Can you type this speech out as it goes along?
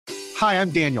Hi,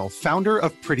 I'm Daniel, founder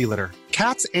of Pretty Litter.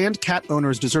 Cats and cat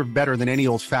owners deserve better than any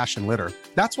old-fashioned litter.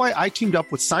 That's why I teamed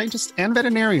up with scientists and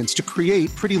veterinarians to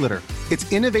create Pretty Litter.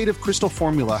 Its innovative crystal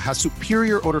formula has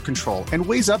superior odor control and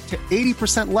weighs up to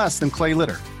 80% less than clay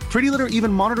litter. Pretty Litter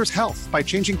even monitors health by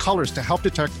changing colors to help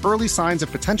detect early signs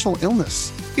of potential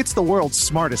illness. It's the world's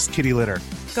smartest kitty litter.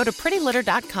 Go to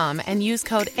prettylitter.com and use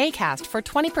code ACAST for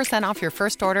 20% off your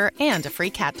first order and a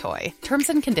free cat toy. Terms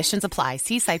and conditions apply.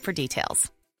 See site for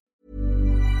details.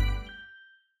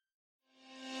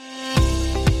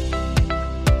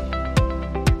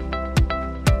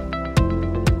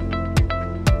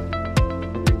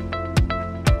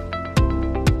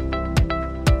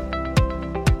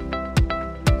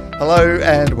 Hello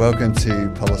and welcome to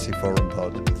Policy Forum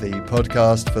Pod, the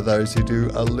podcast for those who do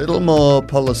a little more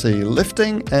policy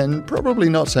lifting and probably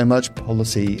not so much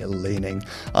policy leaning.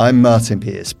 I'm Martin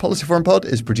Pearce. Policy Forum Pod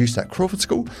is produced at Crawford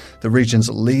School, the region's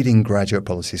leading graduate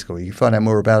policy school. You can find out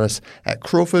more about us at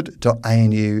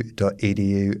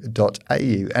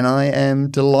crawford.anu.edu.au. And I am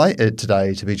delighted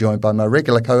today to be joined by my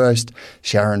regular co-host,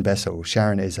 Sharon Bessell.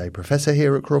 Sharon is a professor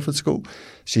here at Crawford School.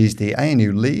 She's the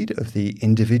ANU lead of the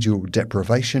Individual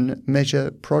Deprivation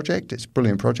Measure project. It's a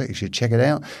brilliant project. You should check it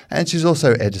out. And she's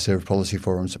also editor of Policy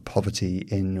Forum's Poverty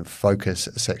in Focus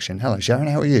section. Hello, Sharon.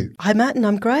 How are you? Hi, Martin.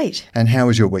 I'm great. And how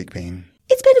has your week been?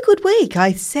 It's been a good week.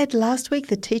 I said last week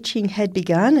that teaching had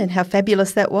begun and how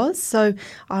fabulous that was. So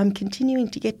I'm continuing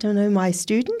to get to know my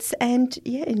students and,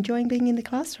 enjoying being in the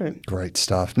classroom. Great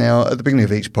stuff. Now, at the beginning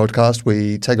of each podcast,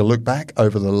 we take a look back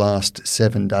over the last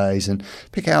 7 days and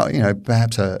pick out,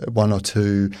 perhaps one or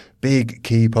two big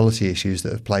key policy issues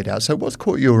that have played out. So what's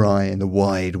caught your eye in the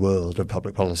wide world of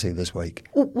public policy this week?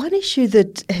 Well, one issue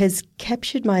that has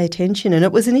captured my attention, and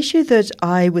it was an issue that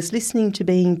I was listening to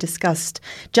being discussed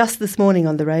just this morning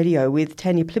on the radio with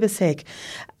Tanya Plibersek,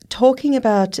 talking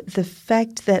about the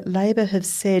fact that Labor have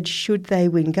said should they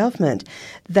win government,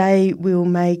 they will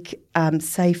make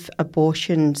safe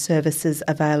abortion services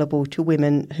available to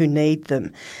women who need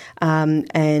them.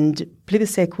 And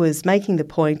Plibersek was making the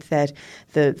point that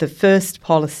the first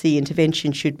policy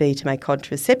intervention should be to make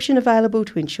contraception available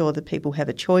to ensure that people have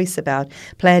a choice about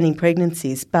planning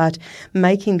pregnancies, but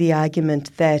making the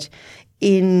argument that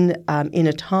in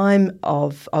a time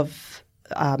of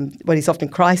what is often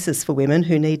crisis for women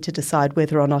who need to decide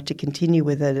whether or not to continue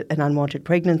with an unwanted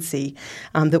pregnancy,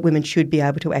 that women should be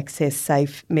able to access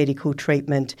safe medical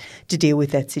treatment to deal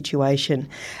with that situation.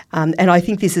 And I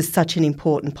think this is such an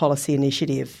important policy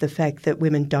initiative. The fact that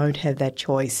women don't have that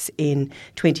choice in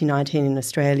 2019 in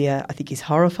Australia, I think, is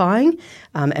horrifying.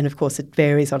 And of course, it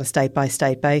varies on a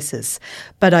state-by-state basis.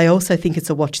 But I also think it's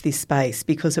a watch this space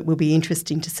because it will be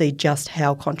interesting to see just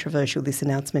how controversial this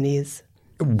announcement is.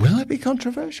 Will it be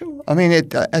controversial? I mean,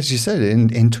 as you said, in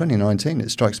 2019,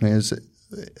 it strikes me as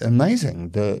amazing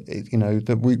that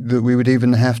that we would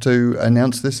even have to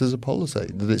announce this as a policy,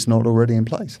 that it's not already in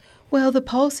place. Well, the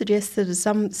poll suggests that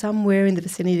somewhere in the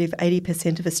vicinity of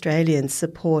 80% of Australians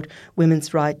support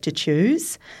women's right to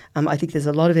choose. I think there's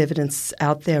a lot of evidence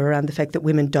out there around the fact that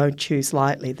women don't choose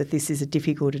lightly, that this is a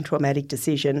difficult and traumatic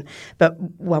decision, but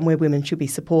one where women should be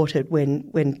supported when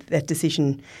that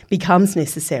decision becomes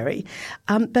necessary.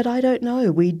 But I don't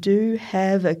know. We do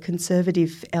have a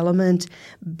conservative element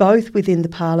both within the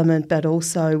parliament but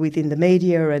also within the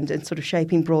media and sort of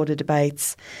shaping broader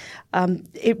debates.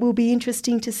 It will be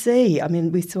interesting to see. I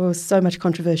mean, we saw so much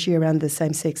controversy around the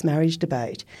same-sex marriage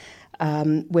debate,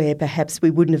 where perhaps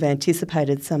we wouldn't have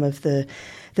anticipated some of the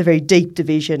very deep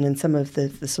division and some of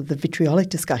the sort of the vitriolic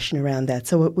discussion around that.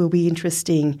 So it will be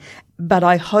interesting, but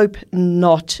I hope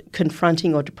not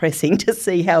confronting or depressing to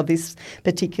see how this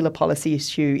particular policy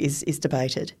issue is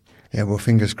debated. Yeah, well,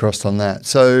 fingers crossed on that.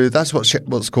 So that's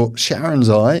what's caught Sharon's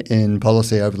eye in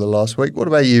policy over the last week. What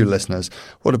about you, listeners?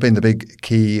 What have been the big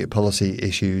key policy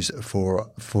issues for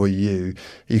you?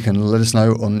 You can let us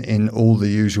know in all the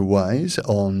usual ways,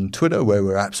 on Twitter, where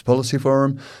we're Apps Policy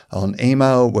Forum, on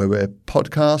email, where we're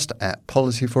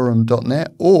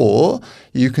podcast@policyforum.net, or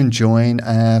you can join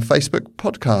our Facebook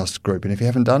podcast group. And if you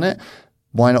haven't done it,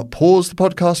 why not pause the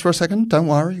podcast for a second? Don't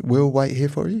worry, we'll wait here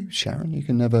for you. Sharon, you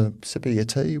can have a sip of your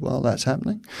tea while that's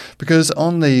happening. Because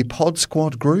on the Pod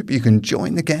Squad group, you can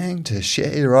join the gang to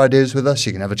share your ideas with us.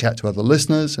 You can have a chat to other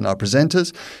listeners and our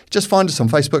presenters. Just find us on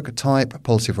Facebook, type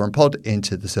Policy Forum Pod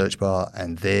into the search bar,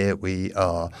 and there we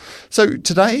are. So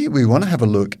today we want to have a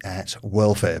look at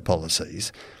welfare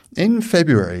policies. In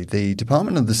February, the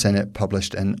Department of the Senate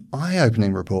published an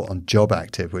eye-opening report on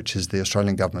JobActive, which is the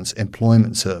Australian government's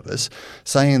employment service,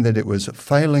 saying that it was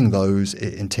failing those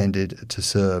it intended to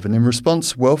serve. And in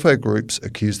response, welfare groups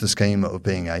accused the scheme of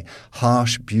being a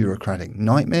harsh bureaucratic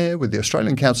nightmare, with the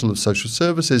Australian Council of Social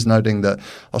Services noting that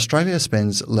Australia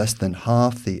spends less than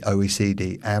half the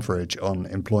OECD average on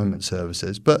employment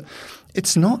services. But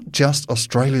it's not just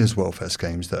Australia's welfare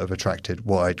schemes that have attracted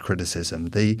wide criticism.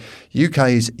 The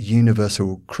UK's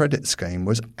Universal Credit Scheme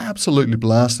was absolutely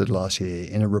blasted last year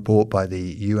in a report by the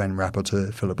UN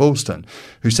rapporteur Philip Alston,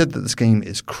 who said that the scheme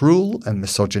is cruel and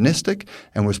misogynistic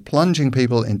and was plunging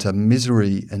people into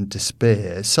misery and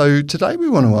despair. So today we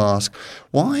want to ask,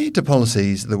 why do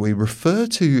policies that we refer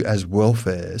to as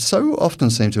welfare so often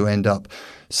seem to end up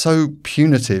so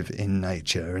punitive in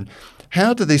nature? And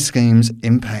how do these schemes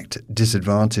impact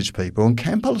disadvantaged people? And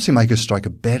can policymakers strike a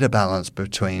better balance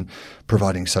between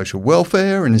providing social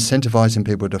welfare and incentivising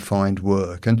people to find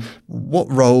work? And what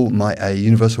role might a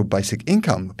universal basic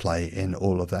income play in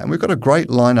all of that? And we've got a great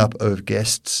lineup of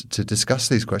guests to discuss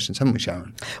these questions, haven't we,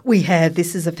 Sharon? We have.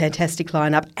 This is a fantastic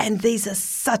lineup, and these are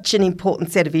such an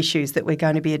important set of issues that we're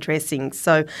going to be addressing.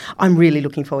 So I'm really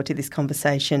looking forward to this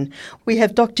conversation. We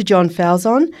have Dr. John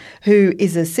Falzon, who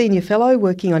is a senior fellow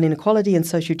working on inequality and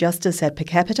social justice at Per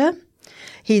Capita.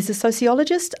 He's a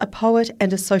sociologist, a poet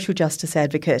and a social justice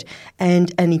advocate,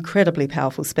 and an incredibly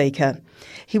powerful speaker.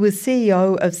 He was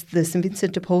CEO of the St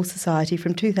Vincent de Paul Society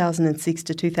from 2006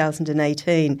 to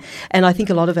 2018, and I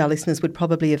think a lot of our listeners would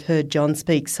probably have heard John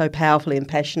speak so powerfully and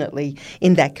passionately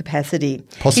in that capacity.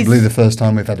 Possibly the first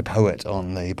time we've had a poet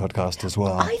on the podcast as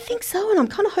well. I think so, and I'm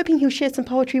kind of hoping he'll share some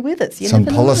poetry with us. Some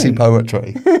policy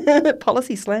poetry.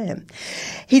 Policy slam.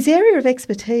 His area of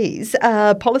expertise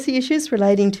are policy issues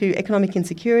relating to economic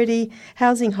insecurity,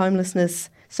 housing, homelessness,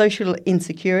 social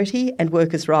insecurity and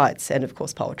workers' rights, and of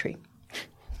course poetry.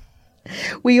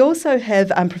 We also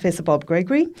have Professor Bob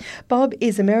Gregory. Bob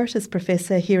is Emeritus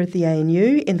Professor here at the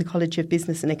ANU in the College of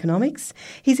Business and Economics.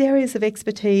 His areas of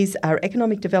expertise are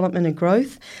economic development and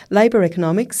growth, labour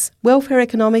economics, welfare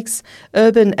economics,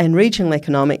 urban and regional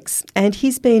economics, and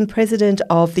he's been President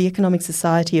of the Economic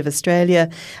Society of Australia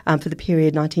for the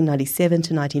period 1997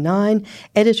 to 99,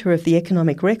 Editor of the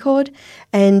Economic Record,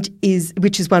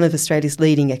 which is one of Australia's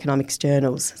leading economics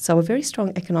journals. So a very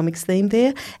strong economics theme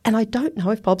there, and I don't know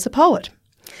if Bob's a poet.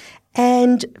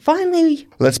 And finally...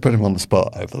 Let's put him on the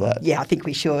spot over that. Yeah, I think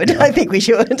we should. I think we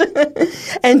should.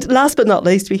 And last but not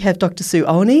least, we have Dr. Sue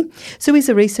Olney. Sue is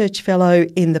a research fellow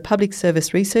in the Public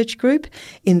Service Research Group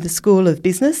in the School of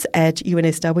Business at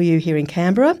UNSW here in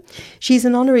Canberra. She's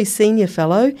an honorary senior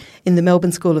fellow in the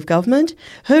Melbourne School of Government.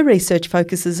 Her research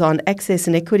focuses on access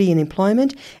and equity in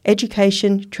employment,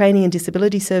 education, training and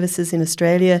disability services in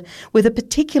Australia, with a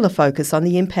particular focus on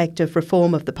the impact of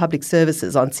reform of the public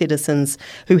services on citizens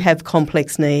who have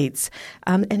complex needs.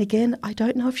 And again, I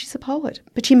don't know if she's a poet,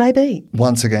 but she may be.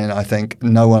 Once again, I think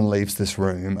no one leaves this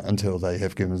room until they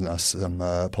have given us some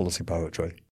policy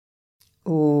poetry.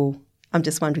 Oh, I'm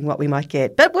just wondering what we might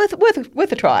get, but worth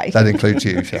a try. That includes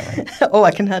you, Sharon. Oh,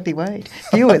 I can hardly wait.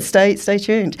 Viewers, stay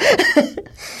tuned.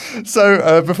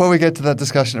 So before we get to that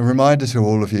discussion, a reminder to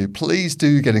all of you, please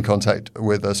do get in contact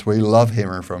with us. We love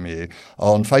hearing from you.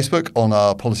 On Facebook, on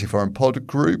our Policy Forum pod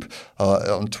group,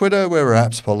 on Twitter, where we're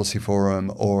Apps Policy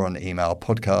Forum, or on email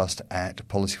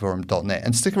podcast@policyforum.net.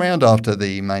 And stick around after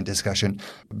the main discussion,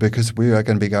 because we are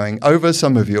going to be going over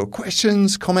some of your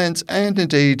questions, comments, and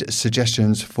indeed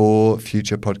suggestions for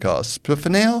future podcasts. But for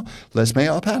now, let's meet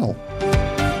our panel.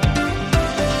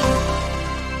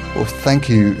 Well, thank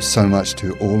you so much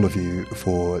to all of you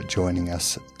for joining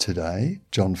us today.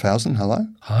 John Falzon, hello.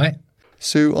 Hi.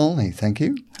 Sue Olney, thank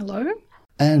you. Hello.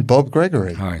 And Bob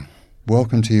Gregory. Hi.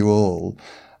 Welcome to you all.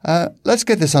 Let's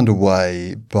get this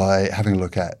underway by having a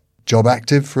look at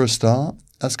JobActive for a start.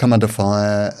 That's come under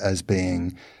fire as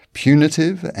being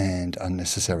punitive and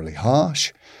unnecessarily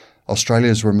harsh.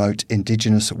 Australia's remote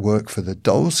Indigenous work for the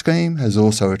dole scheme has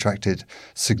also attracted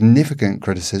significant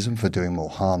criticism for doing more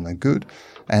harm than good.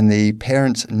 And the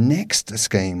Parents Next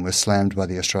scheme was slammed by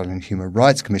the Australian Human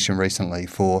Rights Commission recently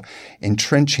for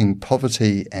entrenching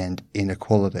poverty and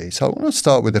inequality. So I want to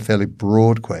start with a fairly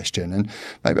broad question, and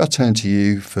maybe I'll turn to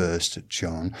you first,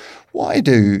 John. Why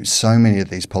do so many of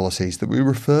these policies that we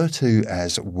refer to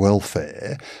as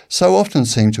welfare so often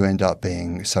seem to end up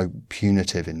being so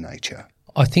punitive in nature?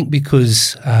 I think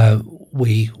because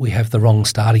we have the wrong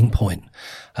starting point.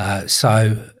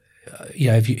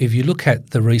 If you look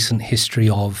at the recent history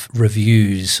of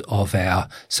reviews of our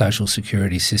social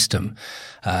security system,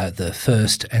 the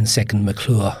first and second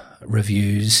McClure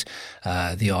reviews,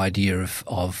 the idea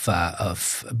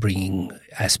of bringing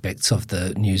aspects of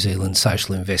the New Zealand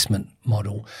social investment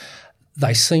model,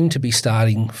 they seem to be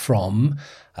starting from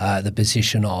the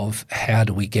position of how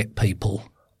do we get people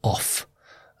off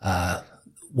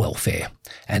welfare,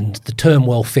 and the term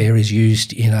welfare is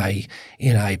used in a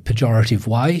pejorative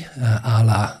way, a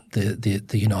la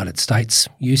the United States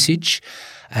usage.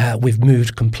 We've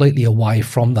moved completely away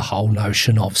from the whole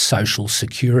notion of social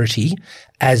security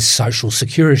as social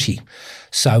security.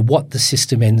 So what the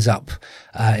system ends up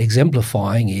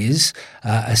exemplifying is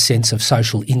a sense of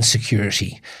social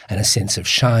insecurity and a sense of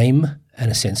shame and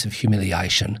a sense of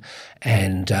humiliation,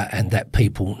 and that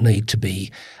people need to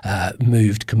be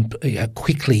moved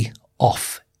quickly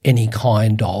off any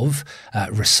kind of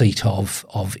receipt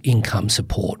of income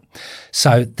support.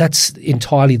 So that's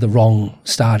entirely the wrong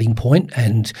starting point,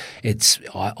 and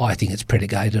I think it's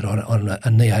predicated on a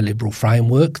neoliberal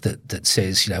framework that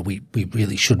says, we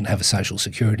really shouldn't have a social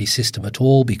security system at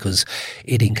all because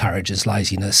it encourages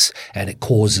laziness and it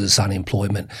causes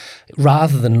unemployment,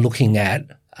 rather than looking at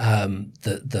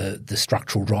the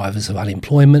structural drivers of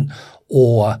unemployment,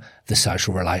 or the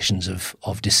social relations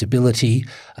of disability,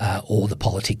 or the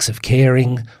politics of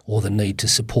caring, or the need to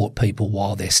support people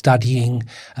while they're studying,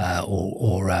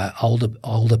 or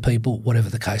older people, whatever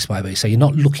the case may be. So you're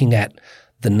not looking at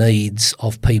the needs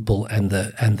of people and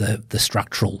the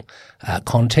structural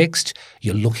context.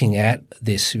 You're looking at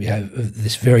this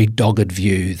this very dogged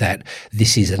view that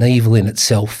this is an evil in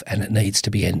itself and it needs to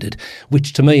be ended,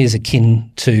 which to me is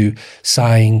akin to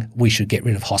saying we should get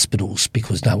rid of hospitals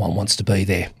because no one wants to be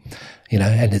there.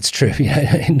 And it's true,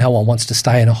 no one wants to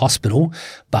stay in a hospital,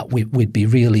 but we'd be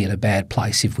really in a bad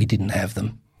place if we didn't have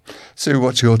them. Sue,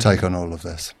 what's your take on all of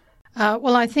this?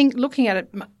 Well, I think looking at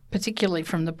it particularly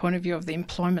from the point of view of the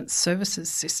employment services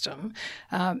system,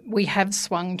 we have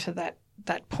swung to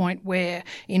that point where,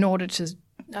 in order to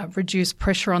reduce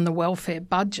pressure on the welfare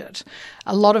budget,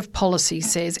 a lot of policy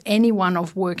says anyone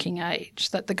of working age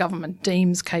that the government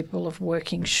deems capable of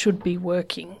working should be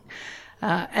working.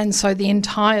 And so the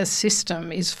entire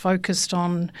system is focused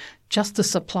on just the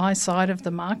supply side of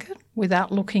the market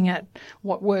without looking at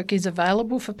what work is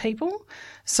available for people.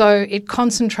 So it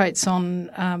concentrates on,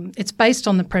 it's based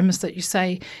on the premise that you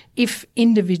say if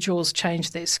individuals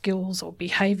change their skills or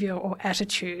behaviour or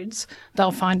attitudes,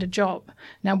 they'll find a job.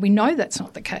 Now, we know that's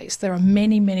not the case. There are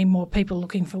many, many more people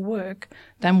looking for work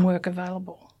than work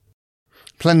available.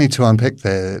 Plenty to unpick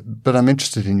there, but I'm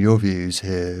interested in your views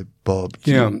here, Bob.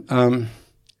 Yeah,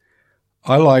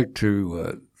 I like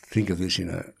to think of this in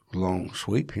a long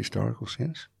sweep, historical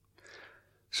sense.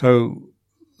 So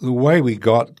the way we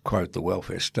got, quote, the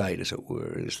welfare state, as it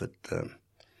were, is that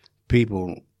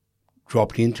people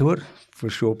dropped into it for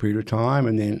a short period of time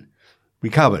and then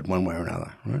recovered one way or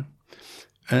another, right?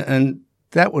 And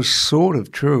that was sort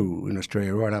of true in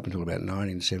Australia right up until about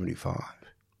 1975.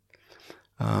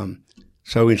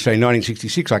 So in, say,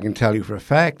 1966, I can tell you for a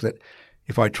fact that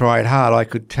if I tried hard, I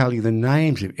could tell you the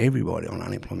names of everybody on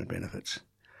unemployment benefits.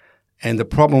 And the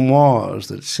problem was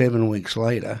that 7 weeks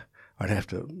later, I'd have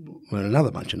to learn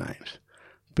another bunch of names.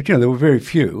 But, there were very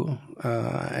few,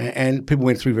 and people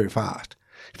went through very fast.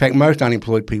 In fact, most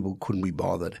unemployed people couldn't be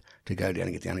bothered to go down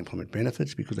and get the unemployment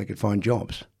benefits because they could find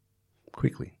jobs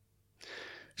quickly.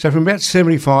 So from about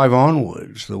 75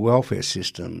 onwards, the welfare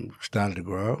system started to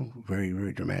grow very,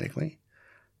 very dramatically,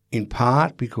 in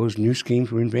part because new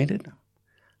schemes were invented,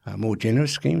 more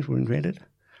generous schemes were invented,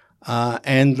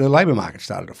 and the labour market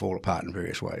started to fall apart in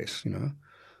various ways,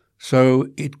 So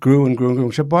it grew and grew and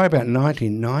grew. So by about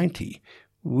 1990,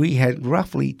 we had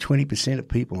roughly 20% of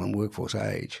people in workforce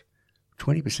age,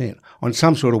 20%, on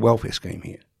some sort of welfare scheme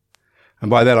here. And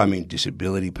by that I mean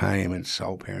disability payments,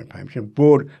 sole parent payments,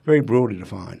 very broadly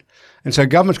defined. And so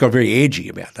governments got very edgy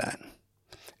about that,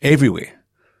 everywhere.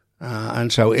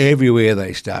 And so everywhere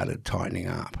they started tightening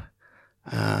up.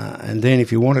 And then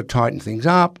if you want to tighten things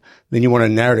up, then you want a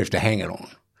narrative to hang it on.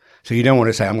 So you don't want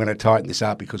to say, I'm going to tighten this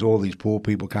up because all these poor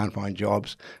people can't find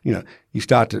jobs. You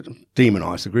start to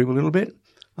demonise the group a little bit,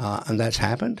 and that's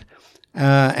happened.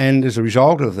 And as a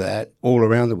result of that, all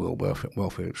around the world,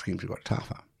 welfare schemes have got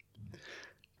tougher.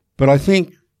 But I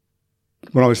think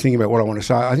when I was thinking about what I want to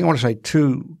say, I want to say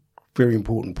two very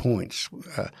important points.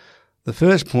 The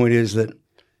first point is that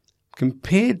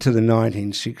compared to the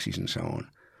 1960s and so on,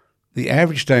 the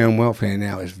average stay on welfare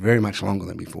now is very much longer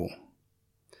than before.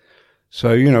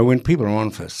 So, when people are on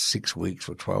for 6 weeks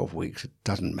or 12 weeks, it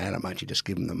doesn't matter much. You just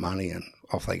give them the money and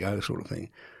off they go sort of thing.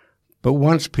 But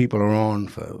once people are on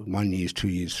for 1 year, 2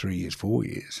 years, 3 years, 4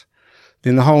 years,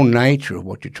 then the whole nature of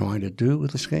what you're trying to do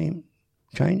with the scheme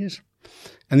changes.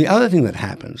 And the other thing that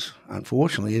happens,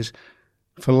 unfortunately, is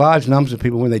for large numbers of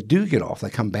people, when they do get off, they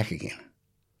come back again.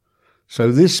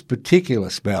 So this particular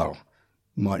spell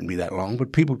mightn't be that long,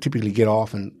 but people typically get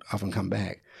off and often come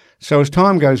back. So as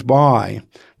time goes by,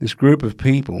 this group of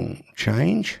people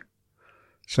change.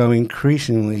 So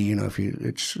increasingly,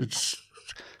 it's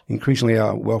increasingly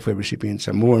our welfare recipients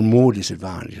are more and more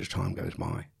disadvantaged as time goes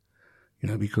by.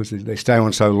 Because they stay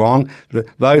on so long.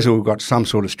 Those who have got some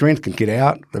sort of strength can get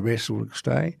out, the rest will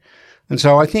stay. And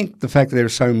so I think the fact that there are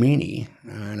so many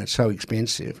and it's so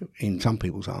expensive in some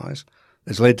people's eyes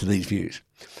has led to these views.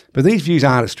 But these views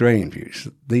aren't Australian views.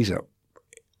 These are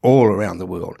all around the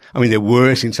world. I mean, they're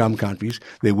worse in some countries.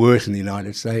 They're worse in the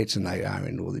United States than they are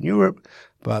in Northern Europe,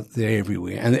 but they're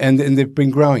everywhere. And they've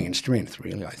been growing in strength,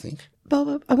 really, I think.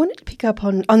 Bob, I wanted to pick up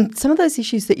on some of those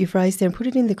issues that you've raised there and put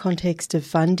it in the context of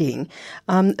funding.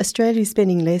 Australia is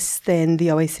spending less than the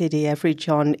OECD average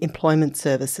on employment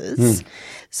services.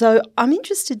 So I'm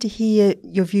interested to hear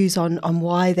your views on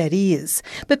why that is,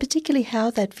 but particularly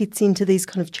how that fits into these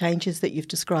kind of changes that you've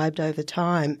described over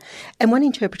time. And one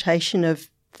interpretation of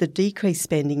the decreased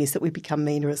spending is that we become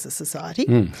meaner as a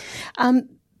society.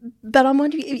 But I'm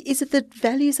wondering, is it that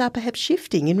values are perhaps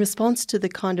shifting in response to the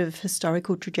kind of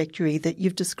historical trajectory that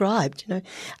you've described?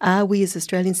 Are we as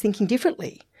Australians thinking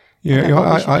differently? Yeah,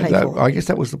 I guess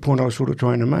that was the point I was sort of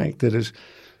trying to make. That is,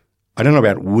 I don't know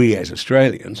about we as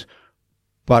Australians,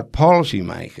 but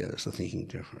policymakers are thinking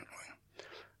differently. I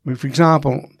mean, for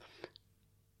example,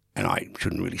 and I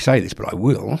shouldn't really say this, but I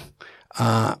will,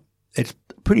 it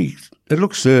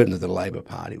looks certain that the Labor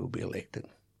Party will be elected.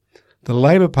 The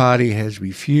Labor Party has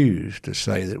refused to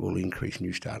say that it will increase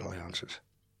New Start allowances.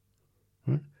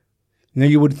 Now,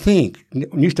 you would think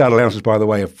New Start allowances, by the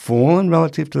way, have fallen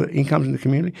relative to incomes in the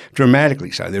community, dramatically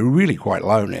so. They're really quite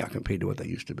low now compared to what they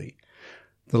used to be.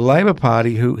 The Labor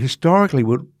Party, who historically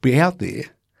would be out there,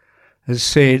 has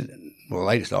said, well, the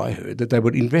latest I heard, that they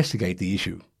would investigate the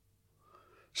issue.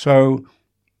 So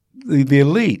the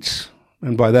elites,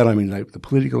 and by that I mean the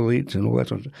political elites and all that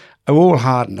sort of stuff, are all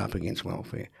hardened up against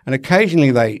welfare. And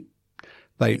occasionally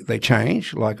they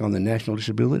change, like on the national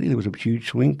disability. There was a huge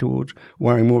swing towards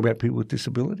worrying more about people with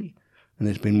disability, and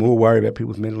there's been more worry about people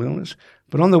with mental illness.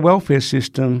 But on the welfare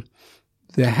system,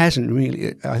 there hasn't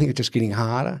really. I think it's just getting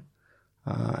harder,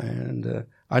 and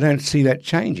I don't see that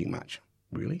changing much,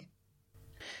 really.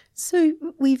 So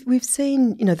we've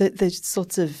seen, the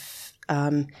sorts of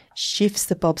shifts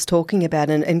that Bob's talking about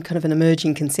and kind of an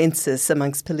emerging consensus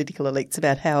amongst political elites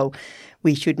about how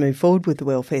we should move forward with the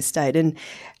welfare state. And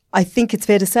I think it's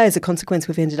fair to say as a consequence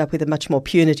we've ended up with a much more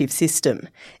punitive system.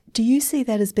 Do you see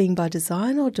that as being by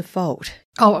design or default?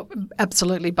 Oh,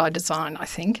 absolutely by design, I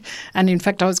think. And in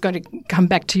fact, I was going to come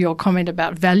back to your comment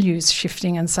about values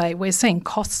shifting and say we're seeing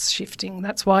costs shifting.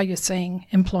 That's why you're seeing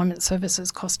employment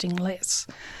services costing less.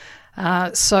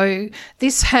 So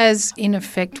this has, in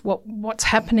effect, what's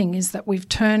happening is that we've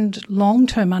turned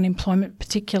long-term unemployment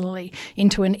particularly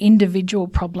into an individual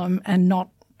problem and not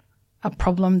a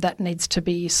problem that needs to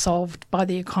be solved by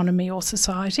the economy or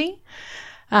society.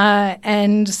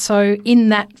 And so in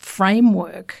that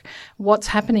framework, what's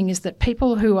happening is that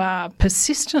people who are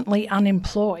persistently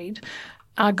unemployed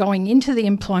are going into the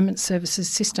employment services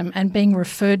system and being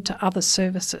referred to other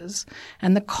services.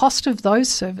 And the cost of those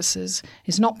services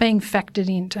is not being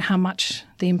factored into how much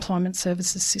the employment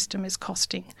services system is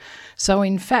costing. So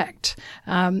in fact,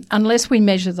 unless we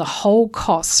measure the whole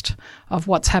cost of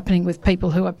what's happening with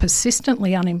people who are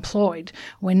persistently unemployed,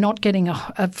 we're not getting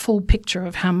a full picture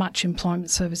of how much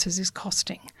employment services is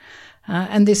costing.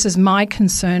 And this is my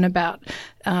concern about,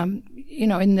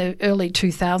 in the early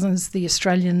 2000s, the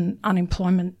Australian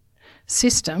unemployment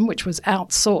system, which was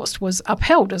outsourced, was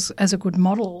upheld as a good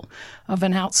model of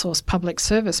an outsourced public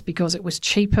service because it was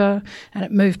cheaper and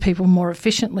it moved people more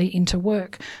efficiently into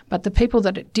work. But the people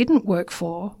that it didn't work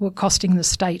for were costing the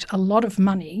state a lot of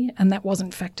money, and that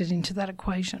wasn't factored into that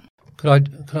equation. Could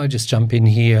I just jump in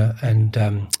here and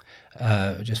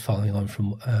just following on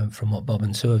from what Bob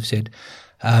and Sue have said?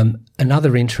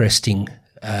 Another interesting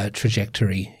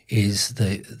trajectory is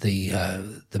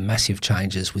the massive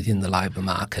changes within the labour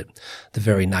market, the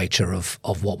very nature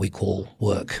of what we call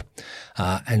work.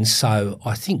 And so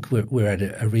I think we're at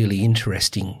a really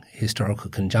interesting historical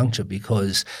conjuncture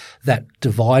because that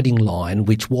dividing line,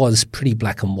 which was pretty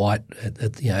black and white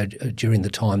during the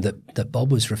time that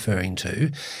Bob was referring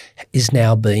to, is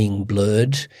now being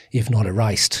blurred, if not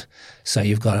erased. So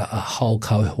you've got a whole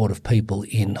cohort of people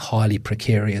in highly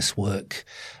precarious work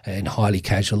and highly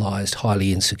casualised,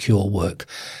 highly insecure work.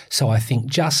 So I think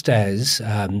just as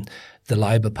the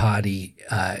Labor Party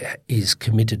is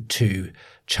committed to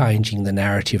changing the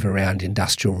narrative around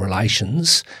industrial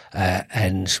relations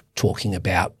and talking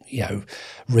about,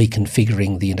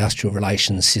 reconfiguring the industrial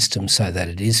relations system so that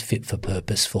it is fit for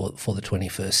purpose for the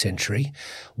 21st century.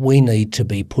 We need to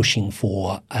be pushing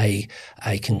for a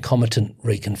concomitant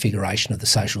reconfiguration of the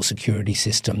social security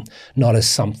system, not as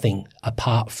something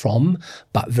apart from,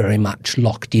 but very much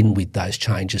locked in with those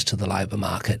changes to the labour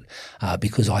market,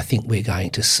 because I think we're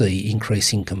going to see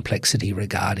increasing complexity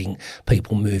regarding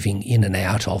people moving in and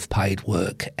out of paid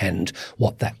work and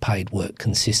what that paid work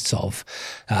consists of.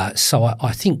 So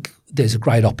I think there's a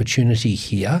great opportunity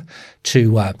here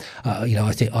to, I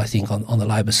think on the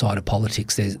Labor side of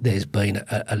politics, there's been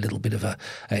a little bit of a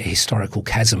historical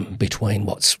chasm between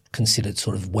what's considered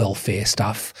sort of welfare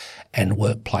stuff and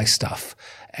workplace stuff.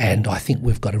 And I think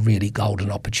we've got a really golden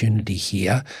opportunity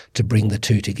here to bring the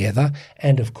two together.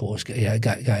 And of course,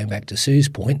 going back to Sue's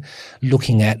point,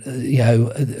 looking at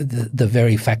the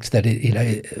very fact that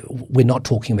we're not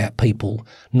talking about people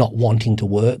not wanting to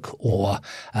work or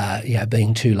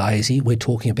being too lazy. We're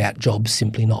talking about jobs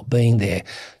simply not being there.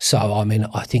 So I mean,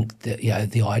 I think that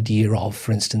the idea of,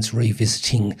 for instance,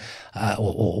 revisiting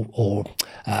or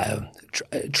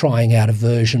trying out a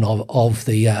version of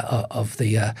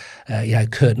the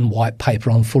Curtin white paper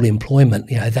on full employment,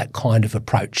 that kind of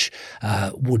approach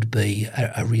would be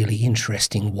a really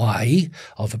interesting way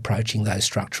of approaching those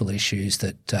structural issues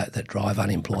that drive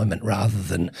unemployment, rather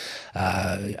than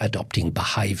adopting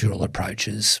behavioural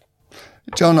approaches.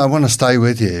 John, I want to stay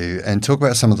with you and talk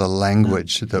about some of the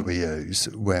language that we use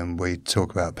when we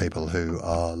talk about people who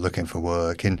are looking for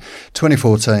work. In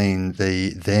 2014,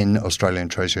 the then Australian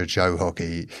Treasurer Joe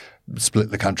Hockey split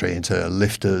the country into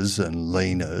lifters and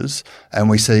leaners, and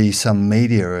we see some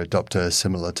media adopt a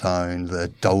similar tone, the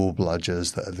dole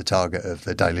bludgers that are the target of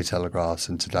the Daily Telegraphs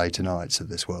and Today Tonights of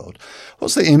this world.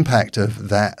 What's the impact of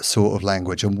that sort of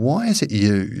language, and why is it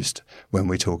used when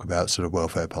we talk about sort of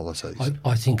welfare policies?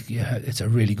 I think it's a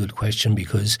really good question,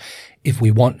 because if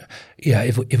we want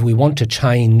if we want to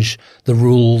change the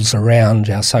rules around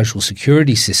our social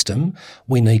security system,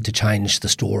 we need to change the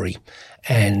story.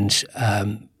 And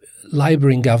Labor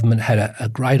in government had a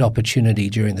great opportunity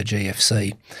during the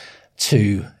GFC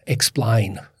to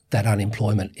explain that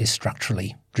unemployment is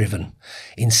structurally driven.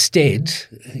 Instead,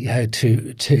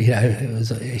 it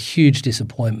was a huge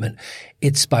disappointment.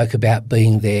 It spoke about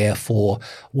being there for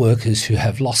workers who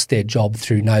have lost their job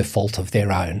through no fault of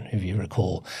their own, if you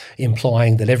recall,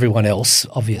 implying that everyone else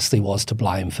obviously was to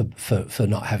blame for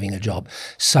not having a job.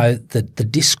 So the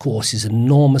discourse is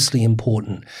enormously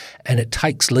important, and it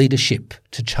takes leadership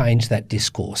to change that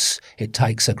discourse. It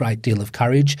takes a great deal of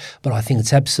courage, but I think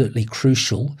it's absolutely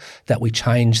crucial that we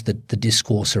change the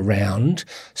discourse around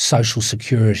social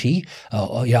security.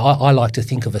 I like to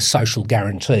think of a social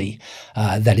guarantee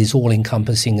that is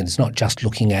all-encompassing, and it's not just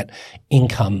looking at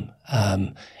income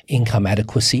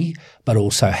adequacy, but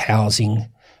also housing,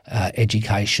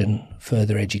 education,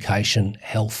 further education,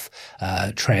 health,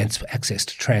 access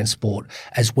to transport,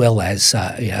 as well as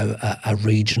a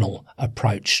regional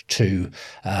approach to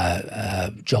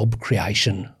job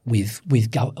creation with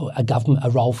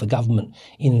a role for government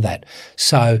in that.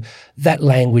 So that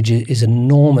language is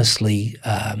enormously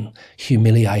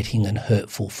humiliating and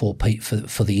hurtful for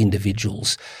the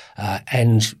individuals,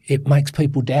 and it makes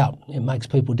people doubt. It makes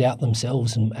people doubt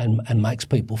themselves and makes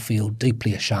people feel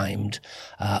deeply ashamed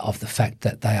of the fact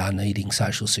that they are needing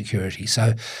social security.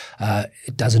 So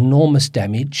it does enormous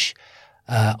damage.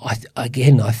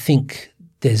 I think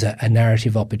there's a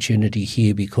narrative opportunity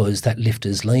here, because that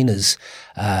lifters-leaners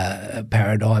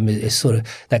paradigm is sort of,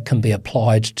 that can be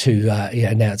applied to,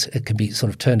 now it can be sort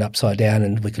of turned upside down,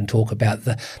 and we can talk about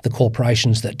the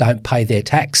corporations that don't pay their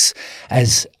tax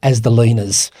as the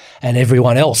leaners, and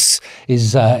everyone else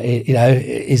is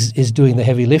doing the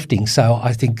heavy lifting. So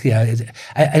I think,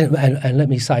 and let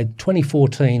me say,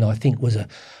 2014 I think was an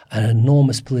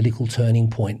enormous political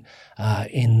turning point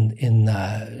in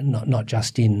not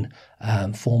just in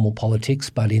formal politics,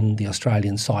 but in the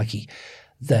Australian psyche.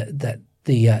 The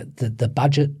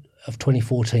budget of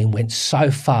 2014 went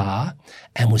so far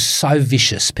and was so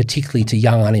vicious, particularly to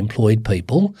young unemployed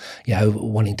people,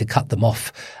 wanting to cut them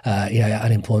off,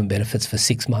 unemployment benefits for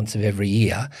 6 months of every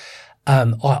year.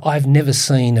 I've never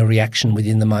seen a reaction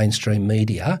within the mainstream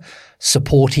media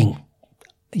supporting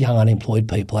young unemployed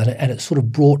people, and it sort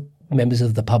of brought members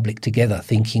of the public together,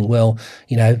 thinking, well,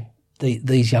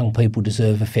 these young people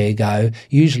deserve a fair go.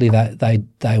 Usually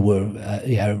they were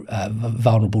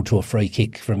vulnerable to a free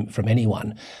kick from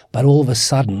anyone, but all of a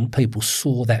sudden people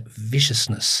saw that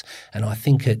viciousness, and I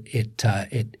think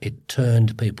it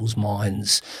turned people's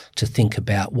minds to think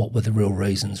about what were the real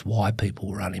reasons why people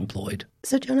were unemployed.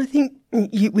 So, John, I think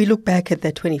we look back at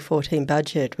the 2014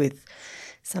 budget with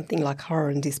something like horror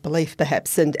and disbelief,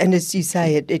 perhaps, and as you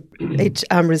say, it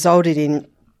resulted in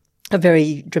a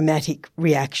very dramatic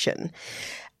reaction.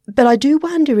 But I do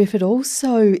wonder if it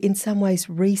also in some ways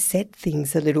reset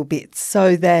things a little bit,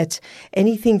 so that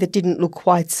anything that didn't look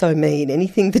quite so mean,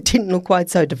 anything that didn't look quite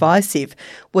so divisive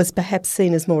was perhaps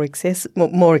seen as more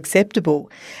acceptable.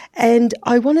 And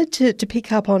I wanted to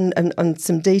pick up on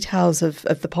some details of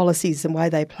the policies and way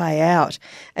they play out.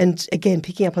 And again,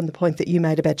 picking up on the point that you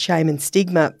made about shame and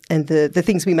stigma and the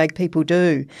things we make people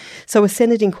do. So a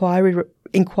Senate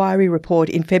inquiry report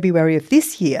in February of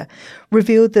this year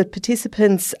revealed that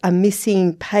participants are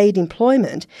missing paid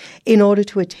employment in order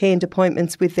to attend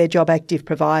appointments with their job active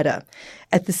provider.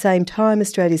 At the same time,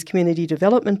 Australia's Community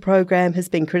Development Program has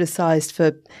been criticised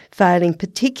for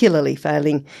particularly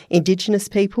failing Indigenous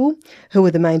people, who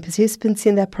were the main participants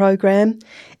in that program.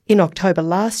 In October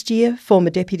last year, former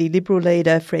Deputy Liberal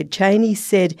leader Fred Chaney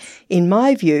said, "In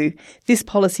my view, this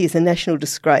policy is a national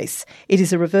disgrace. It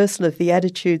is a reversion to the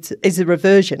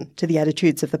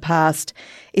attitudes of the past.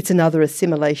 It's another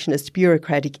assimilationist,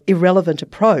 bureaucratic, irrelevant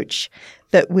approach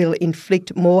that will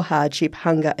inflict more hardship,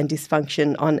 hunger and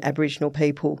dysfunction on Aboriginal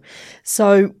people."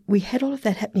 So we had all of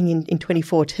that happening in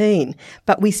 2014,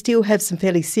 but we still have some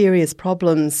fairly serious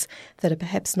problems that are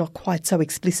perhaps not quite so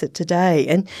explicit today.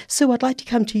 And Sue, I'd like to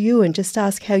come to you and just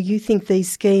ask how you think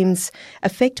these schemes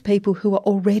affect people who are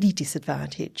already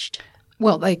disadvantaged.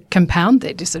 Well, they compound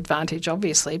their disadvantage,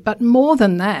 obviously, but more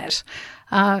than that,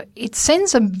 it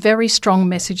sends a very strong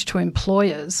message to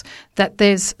employers that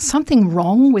there's something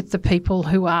wrong with the people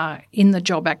who are in the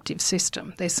job active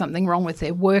system. There's something wrong with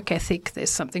their work ethic. There's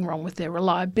something wrong with their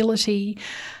reliability.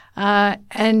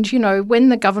 And, you know, when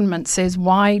the government says,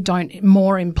 why don't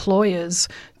more employers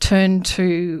turn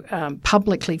to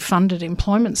publicly funded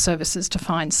employment services to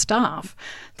find staff,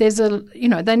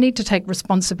 they need to take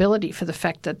responsibility for the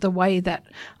fact that the way that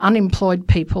unemployed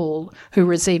people who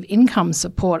receive income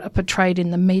support are portrayed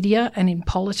in the media and in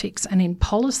politics and in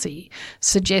policy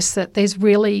suggests that there's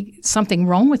really something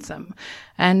wrong with them.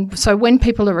 And so when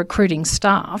people are recruiting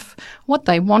staff, what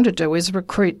they want to do is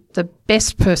recruit the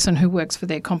best person who works for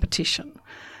their competition.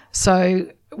 So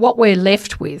what we're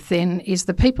left with then is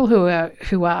the people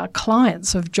who are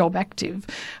clients of Job Active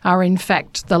are in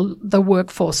fact the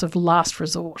workforce of last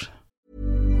resort.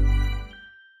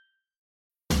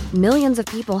 Millions of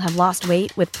people have lost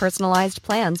weight with personalised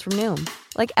plans from Noom,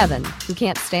 like Evan, who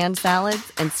can't stand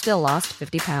salads and still lost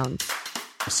 50 pounds.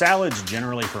 Salads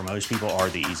generally for most people are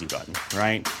the easy button,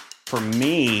 right? For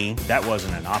me, that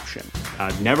wasn't an option.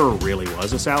 I never really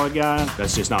was a salad guy.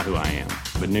 That's just not who I am.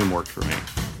 But Noom worked for me.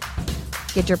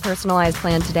 Get your personalized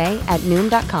plan today at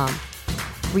Noom.com.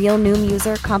 Real Noom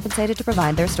user compensated to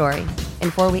provide their story. In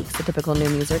 4 weeks, the typical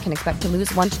Noom user can expect to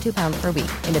lose 1 to 2 pounds per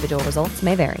week. Individual results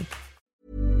may vary.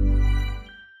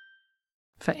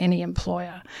 For any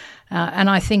employer. And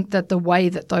I think that the way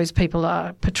that those people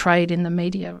are portrayed in the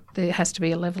media, there has to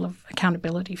be a level of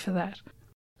accountability for that.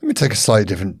 Let me take a slightly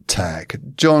different tack.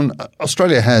 John,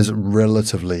 Australia has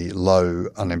relatively low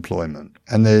unemployment,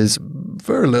 and there's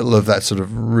very little of that sort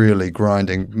of really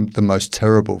grinding the most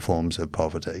terrible forms of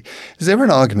poverty. Is there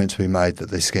an argument to be made that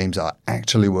these schemes are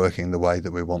actually working the way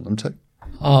that we want them to?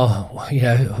 Oh,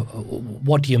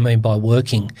 what do you mean by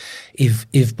working?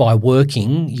 If by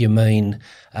working you mean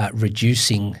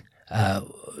reducing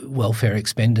welfare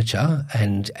expenditure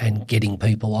and getting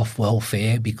people off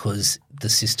welfare because the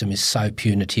system is so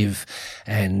punitive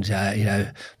and,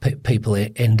 people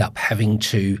end up having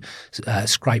to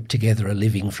scrape together a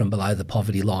living from below the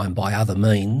poverty line by other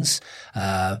means,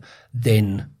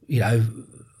 then,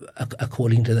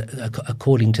 according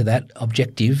to that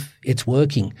objective, it's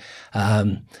working.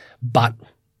 But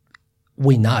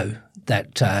we know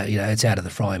that it's out of the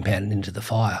frying pan and into the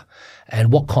fire.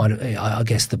 And what kind of, I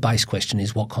guess the base question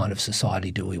is, what kind of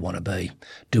society do we want to be?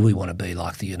 Do we want to be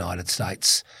like the United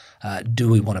States? Do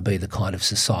we want to be the kind of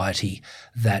society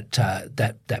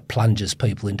that plunges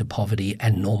people into poverty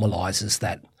and normalises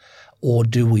that? Or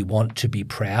do we want to be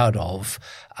proud of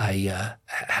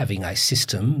having a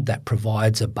system that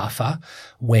provides a buffer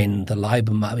when the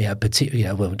labour market,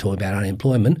 particularly when we're talking about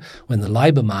unemployment, when the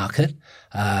labour market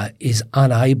is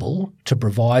unable to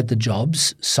provide the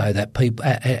jobs so that people,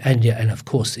 and of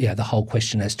course, the whole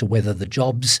question as to whether the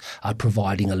jobs are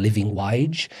providing a living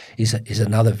wage is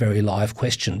another very live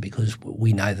question, because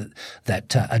we know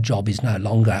that a job is no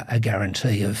longer a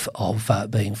guarantee of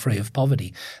being free of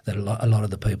poverty. That a lot of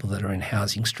the people that are in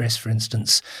housing stress, for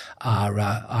instance,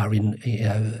 are in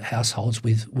households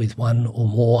with one or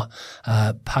more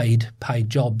paid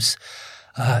jobs.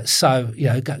 So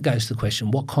it goes to the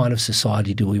question: what kind of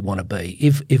society do we want to be?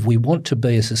 If we want to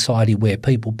be a society where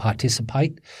people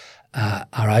participate,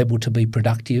 are able to be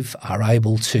productive, are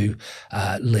able to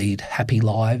lead happy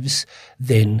lives,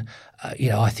 then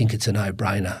I think it's a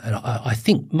no-brainer. And I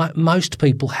think most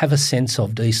people have a sense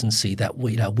of decency that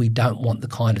we don't want the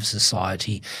kind of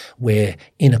society where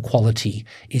inequality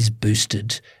is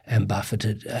boosted and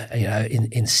buffeted,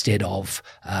 instead of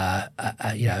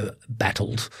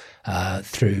battled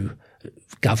through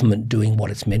government doing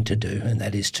what it's meant to do, and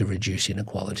that is to reduce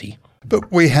inequality.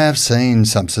 But we have seen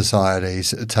some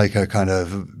societies take a kind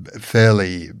of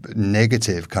fairly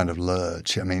negative kind of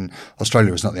lurch. I mean,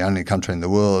 Australia is not the only country in the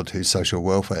world whose social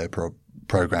welfare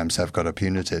programs have got a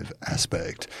punitive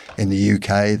aspect. In the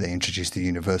UK, they introduced the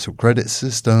universal credit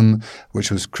system,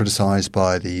 which was criticised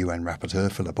by the UN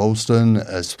rapporteur, Philip Alston,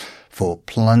 as for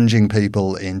plunging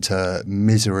people into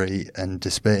misery and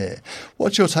despair.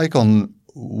 What's your take on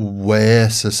where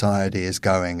society is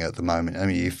going at the moment? I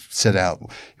mean, you've set out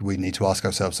we need to ask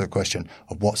ourselves the question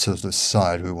of what sort of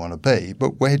society we want to be,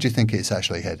 but where do you think it's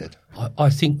actually headed? I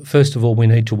think, first of all, we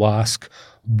need to ask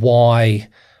why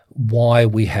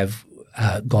we have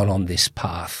gone on this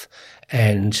path.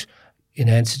 And in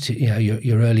answer to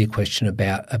your earlier question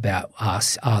about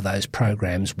us, are those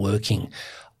programs working?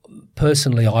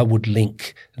 Personally, I would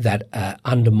link that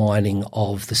undermining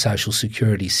of the social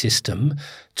security system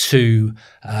to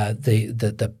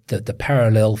the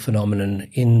parallel phenomenon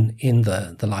in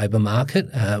the labour market,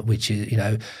 which is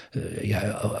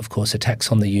of course attacks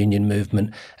on the union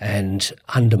movement and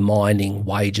undermining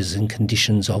wages and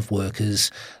conditions of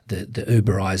workers, the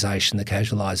Uberisation, the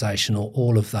casualisation,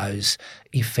 all of those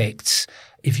effects.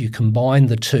 If you combine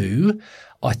the two,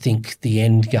 I think the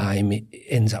end game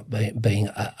ends up being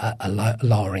a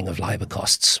lowering of labour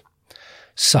costs.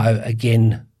 So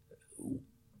again,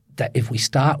 that if we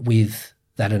start with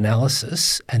that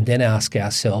analysis and then ask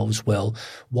ourselves, well,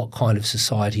 what kind of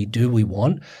society do we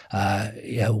want?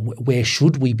 Where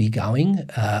should we be going?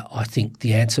 I think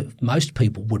the answer most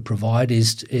people would provide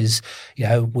is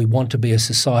we want to be a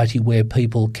society where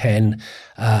people can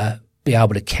be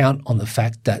able to count on the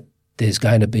fact that there's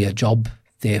going to be a job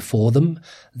there for them,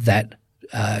 that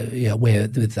where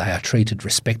they are treated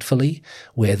respectfully,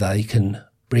 where they can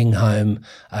bring home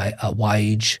a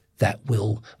wage that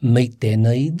will meet their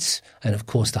needs, and of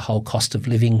course the whole cost of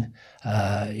living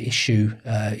issue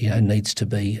needs to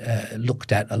be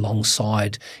looked at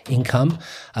alongside income.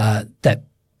 That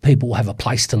people have a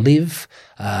place to live,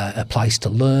 a place to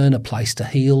learn, a place to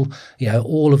heal.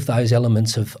 All of those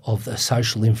elements of the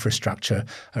social infrastructure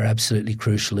are absolutely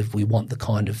crucial if we want the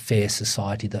kind of fair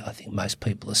society that I think most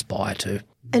people aspire to.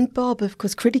 And Bob, of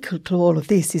course, critical to all of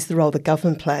this is the role that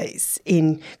government plays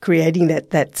in creating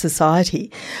that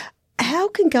society. How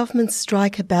can governments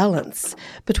strike a balance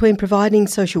between providing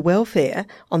social welfare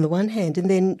on the one hand and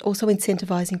then also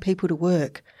incentivising people to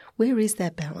work? Where is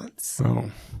that balance?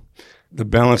 Well, the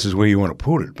balance is where you want to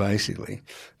put it, basically.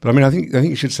 But I mean, I think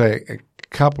you should say a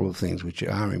couple of things which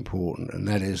are important, and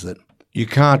that is that you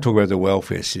can't talk about the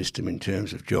welfare system in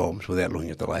terms of jobs without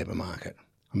looking at the labour market.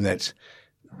 I mean, that's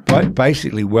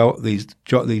basically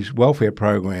these welfare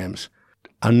programs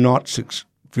are not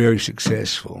very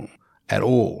successful at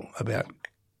all about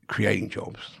creating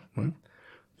jobs. Right?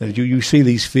 That you see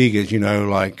these figures,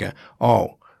 like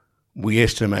we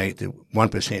estimate that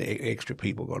 1% extra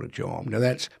people got a job. Now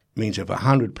that means if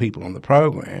 100 people on the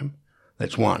program,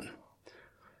 that's one.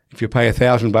 If you pay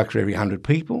 $1,000 for every 100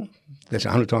 people, that's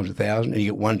 100 times 1,000, and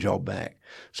you get one job back.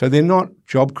 So they're not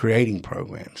job creating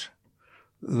programs.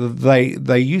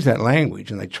 They use that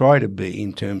language and they try to be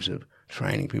in terms of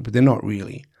training people, but they're not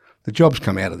really. The jobs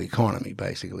come out of the economy,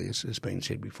 basically, as has been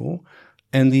said before.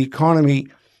 And the economy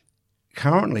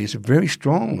currently is very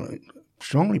strongly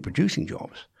producing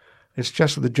jobs. It's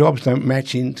just that the jobs don't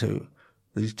match into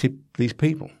these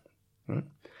people. Right?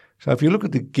 So if you look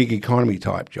at the gig economy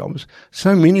type jobs,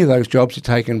 so many of those jobs are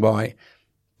taken by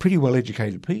pretty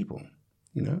well-educated people,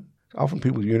 often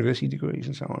people with university degrees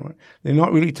and so on. Right? They're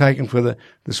not really taken for the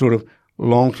sort of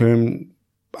long-term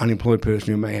unemployed person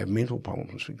who may have mental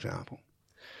problems, for example.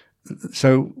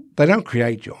 So they don't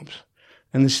create jobs.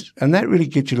 And that really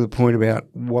gets you to the point about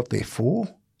what they're for.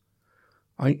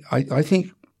 I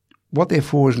think what they're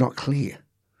for is not clear.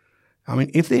 I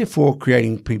mean, if they're for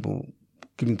giving people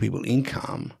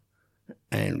income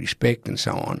and respect and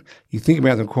so on, you think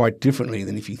about them quite differently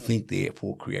than if you think they're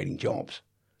for creating jobs.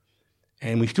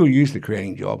 And we still use the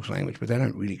creating jobs language, but they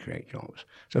don't really create jobs.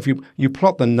 So if you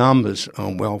plot the numbers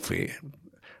on welfare,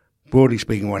 broadly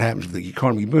speaking, what happens if the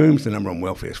economy booms, the number on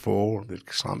welfare falls, the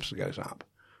slumps goes up.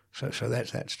 So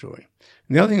that's that story.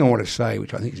 And the other thing I want to say,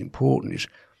 which I think is important,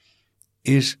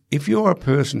 is if you're a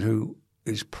person who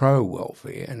is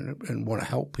pro-welfare and want to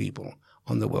help people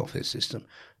on the welfare system,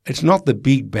 it's not the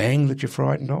big bang that you're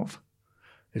frightened of.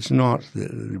 It's not the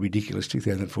ridiculous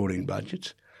 2014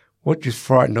 budgets. What you're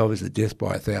frightened of is the death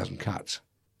by 1,000 cuts.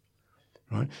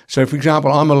 Right? So, for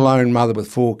example, I'm a lone mother with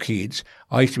 4 kids.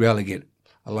 I used to be able to get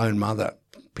a lone mother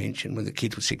pension when the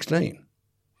kids were 16.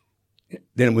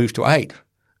 Then it moves to 8.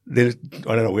 Then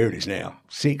I don't know where it is now,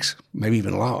 6, maybe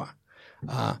even lower.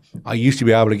 I used to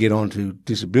be able to get onto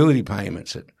disability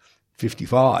payments at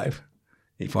 55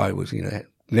 if I was,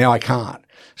 now I can't.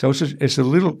 So it's the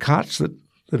little cuts that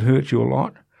hurt you a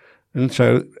lot. And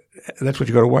so that's what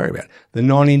you've got to worry about, the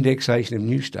non-indexation of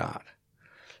New Start.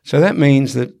 So that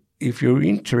means that if you're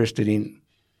interested in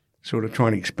sort of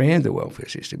trying to expand the welfare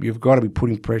system, you've got to be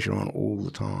putting pressure on all the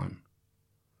time,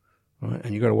 right?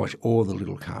 And you've got to watch all the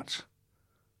little cuts.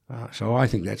 So I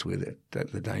think that's where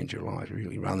the danger lies,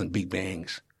 really, rather than big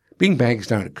bangs. Big bangs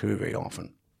don't occur very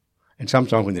often. And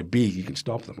sometimes when they're big, you can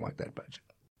stop them like that budget.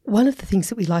 One of the things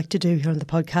that we like to do here on the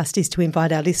podcast is to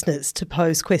invite our listeners to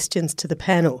pose questions to the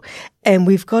panel. And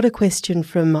we've got a question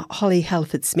from Holly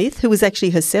Halford-Smith, who was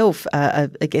actually herself a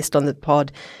guest on the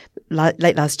pod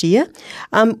late last year.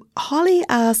 Holly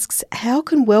asks, how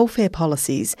can welfare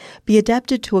policies be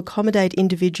adapted to accommodate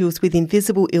individuals with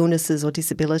invisible illnesses or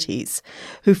disabilities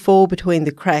who fall between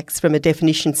the cracks from a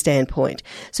definition standpoint?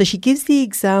 So she gives the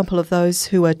example of those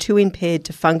who are too impaired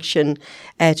to function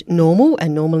at normal,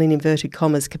 and normal in inverted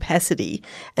commas, capacity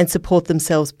and support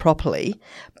themselves properly,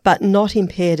 but not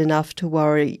impaired enough to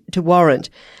warrant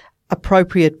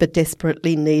appropriate but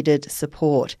desperately needed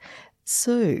support.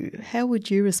 Sue, how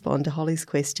would you respond to Holly's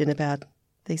question about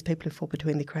these people who fall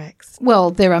between the cracks?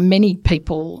 Well, there are many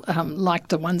people like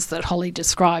the ones that Holly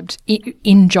described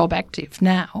in Job Active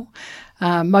now,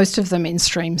 most of them in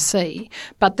Stream C.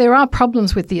 But there are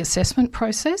problems with the assessment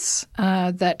process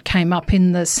that came up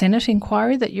in the Senate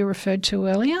inquiry that you referred to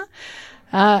earlier.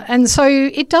 And so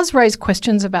it does raise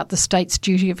questions about the state's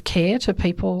duty of care to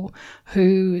people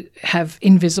who have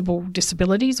invisible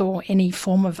disabilities or any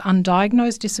form of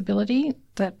undiagnosed disability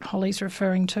that Holly's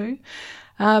referring to.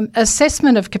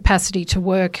 Assessment of capacity to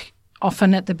work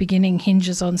often at the beginning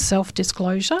hinges on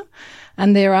self-disclosure,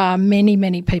 and there are many,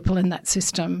 many people in that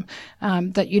system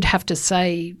that you'd have to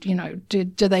say, do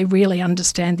they really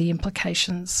understand the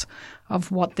implications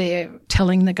of what they're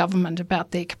telling the government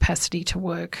about their capacity to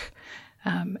work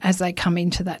as they come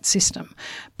into that system.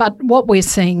 But what we're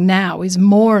seeing now is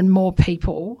more and more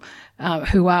people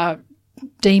who are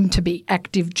deemed to be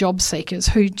active job seekers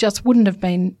who just wouldn't have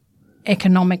been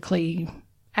economically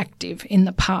active in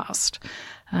the past.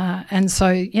 And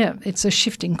so, it's a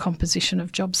shifting composition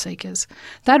of job seekers.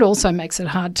 That also makes it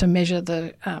hard to measure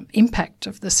the impact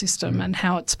of the system and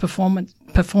how it's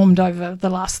performed over the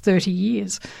last 30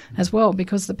 years as well,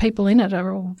 because the people in it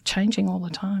are all changing all the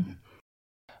time.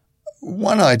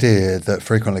 One idea that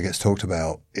frequently gets talked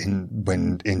about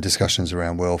in discussions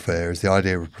around welfare is the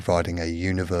idea of providing a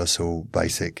universal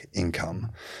basic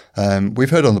income. We've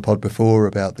heard on the pod before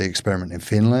about the experiment in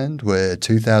Finland where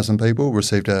 2,000 people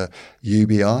received a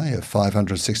UBI of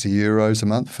 €560 a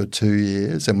month for 2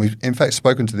 years. And we've in fact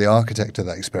spoken to the architect of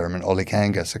that experiment, Ollie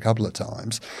Kangas, a couple of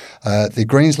times. The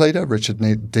Greens leader, Richard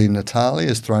Di Natale,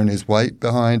 has thrown his weight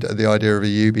behind the idea of a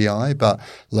UBI, but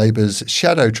Labour's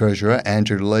shadow treasurer,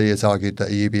 Andrew Leigh, has argued that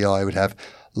a UBI would have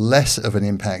less of an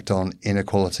impact on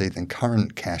inequality than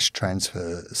current cash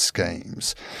transfer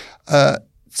schemes.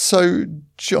 So,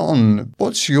 John,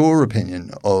 what's your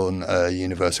opinion on a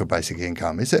universal basic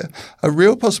income? Is it a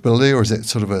real possibility or is it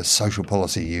sort of a social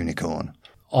policy unicorn?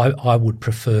 I would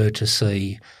prefer to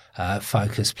see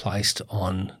focus placed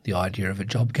on the idea of a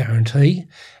job guarantee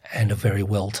and a very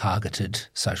well-targeted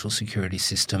social security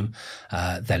system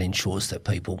that ensures that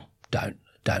people don't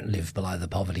live below the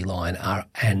poverty line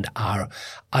and are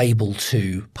able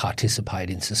to participate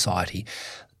in society.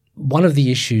 One of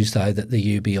the issues, though, that the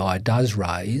UBI does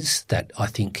raise that I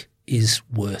think is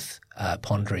worth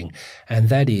pondering, and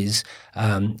that is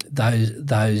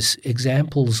those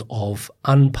examples of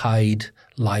unpaid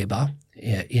labour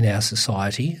in our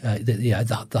society.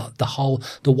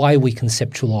 The way we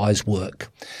conceptualise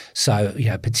work. So,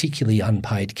 particularly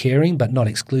unpaid caring, but not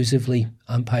exclusively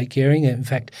unpaid caring. In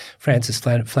fact, Frances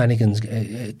Flanagan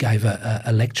gave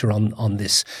a lecture on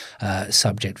this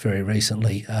subject very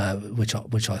recently, which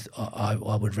I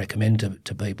would recommend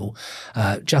to people,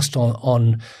 just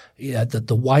on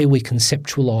the way we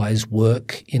conceptualise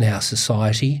work in our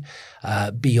society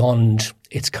beyond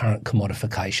its current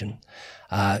commodification.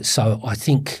 So I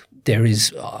think there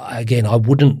is, again, I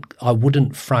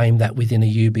wouldn't frame that within a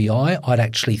UBI. I'd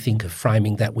actually think of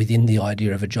framing that within the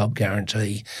idea of a job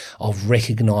guarantee, of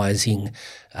recognising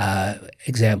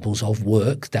examples of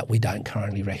work that we don't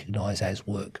currently recognise as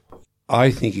work.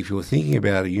 I think if you're thinking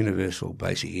about a universal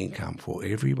basic income for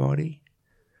everybody,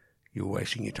 you're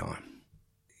wasting your time.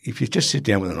 If you just sit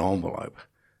down with an envelope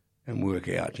and work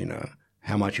out,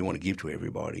 how much you want to give to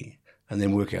everybody, and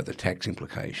then work out the tax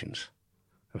implications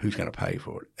of who's going to pay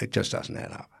for it, it just doesn't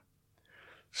add up.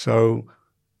 So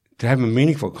to have a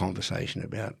meaningful conversation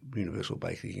about universal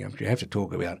basic income, you have to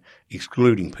talk about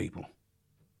excluding people,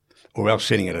 or else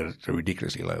setting it at a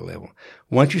ridiculously low level.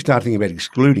 Once you start thinking about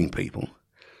excluding people,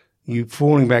 you're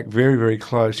falling back very, very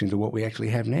close into what we actually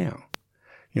have now.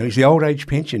 Is the old age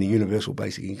pension a universal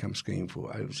basic income scheme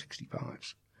for over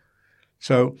 65s?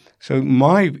 So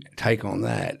my take on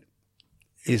that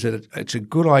is that it's a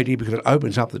good idea because it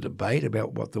opens up the debate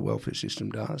about what the welfare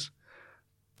system does.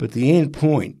 But the end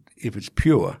point, if it's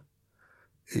pure,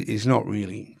 is not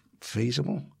really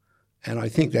feasible. And I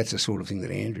think that's the sort of thing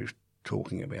that Andrew's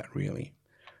talking about, really.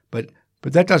 But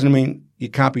that doesn't mean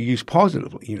it can't be used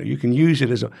positively. You can use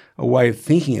it as a way of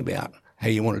thinking about how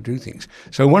you want to do things.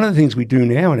 So one of the things we do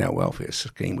now in our welfare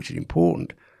scheme, which is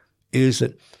important, is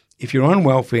that if you're on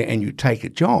welfare and you take a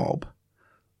job,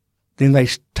 then they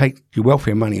take your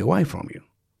welfare money away from you.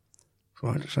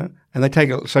 Right? And they take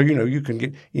you can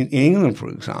get, in England, for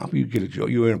example, you get a job,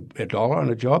 you earn $1 on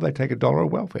a job, they take $1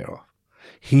 of welfare off.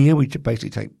 Here we basically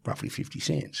take roughly 50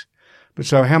 cents. But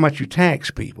so how much you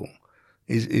tax people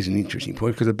is an interesting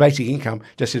point, because the basic income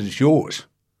just says it's yours.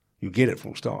 You get it,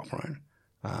 full stop,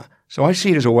 right? So I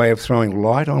see it as a way of throwing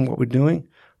light on what we're doing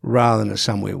rather than as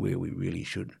somewhere where we really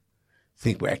should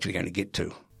think we're actually going to get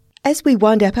to. As we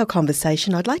wind up our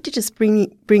conversation, I'd like to just bring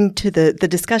to the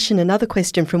discussion another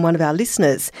question from one of our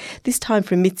listeners, this time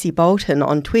from Mitzi Bolton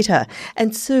on Twitter.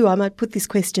 And Sue, I might put this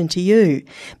question to you.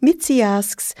 Mitzi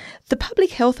asks, the public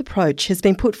health approach has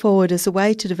been put forward as a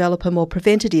way to develop a more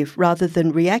preventative rather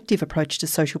than reactive approach to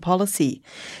social policy.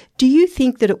 Do you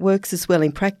think that it works as well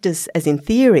in practice as in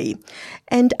theory?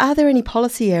 And are there any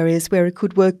policy areas where it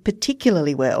could work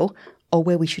particularly well, or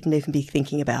where we shouldn't even be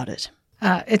thinking about it?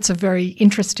 It's a very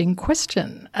interesting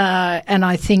question, and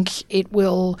I think it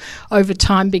will, over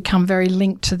time, become very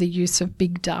linked to the use of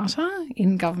big data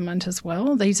in government as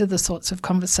well. These are the sorts of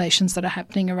conversations that are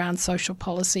happening around social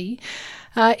policy.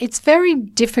 It's very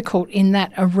difficult in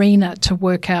that arena to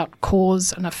work out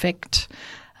cause and effect.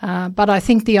 But I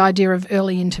think the idea of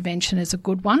early intervention is a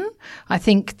good one. I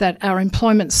think that our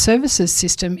employment services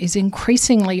system is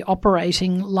increasingly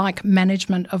operating like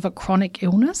management of a chronic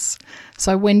illness.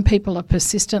 So when people are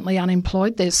persistently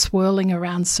unemployed, they're swirling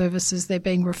around services, they're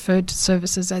being referred to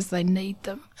services as they need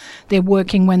them. They're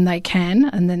working when they can,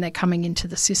 and then they're coming into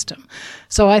the system.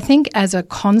 So I think as a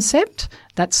concept,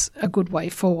 that's a good way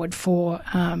forward for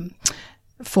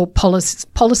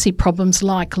policy problems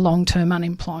like long-term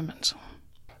unemployment.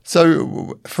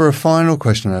 So for a final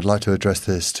question, I'd like to address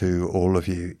this to all of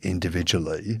you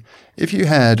individually. If you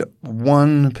had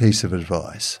one piece of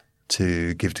advice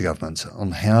to give to governments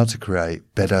on how to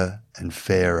create better and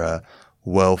fairer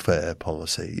welfare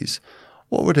policies,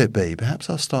 what would it be? Perhaps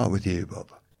I'll start with you,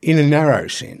 Bob. In a narrow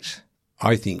sense,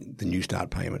 I think the New Start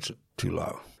payments are too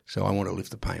low, so I want to lift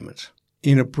the payments.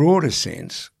 In a broader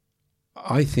sense,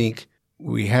 I think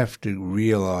we have to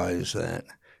realise that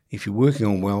if you're working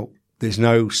on there's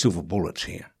no silver bullets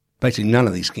here. Basically, none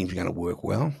of these schemes are going to work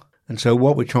well. And so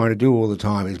what we're trying to do all the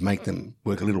time is make them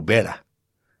work a little better,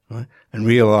 right? And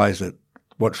realise that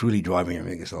what's really driving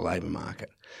everything is the labour market.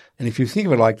 And if you think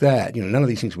of it like that, none of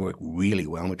these things work really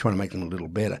well, and we're trying to make them a little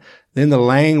better. Then the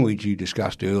language you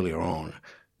discussed earlier on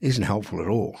isn't helpful at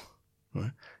all,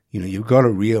 right? You've got to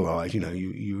realise,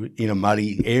 you're in a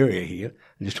muddy area here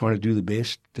and just trying to do the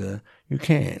best you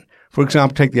can. For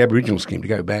example, take the Aboriginal scheme, to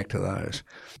go back to those.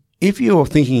 If you're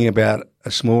thinking about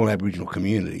a small Aboriginal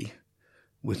community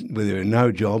where there are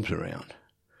no jobs around,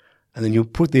 and then you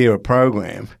put there a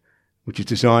program which is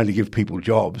designed to give people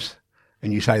jobs,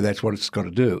 and you say that's what it's got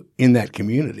to do in that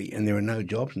community, and there are no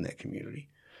jobs in that community,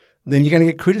 then you're going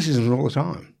to get criticisms all the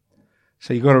time.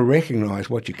 So you've got to recognise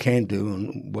what you can do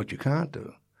and what you can't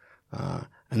do.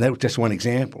 And that was just one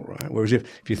example, right? Whereas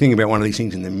if you think about one of these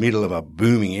things in the middle of a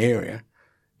booming area,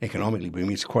 economically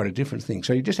booming, it's quite a different thing.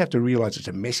 So you just have to realise it's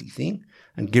a messy thing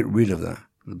and get rid of the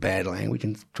bad language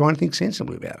and try and think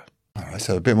sensibly about it. All right,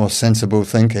 so a bit more sensible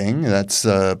thinking. That's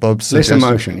Bob's Less suggestion.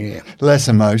 emotion, yeah. Less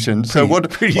emotion. So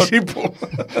Pretty simple.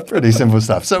 Pretty simple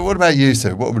stuff. So what about you,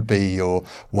 Sue? What would be your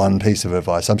one piece of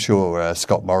advice? I'm sure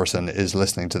Scott Morrison is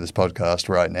listening to this podcast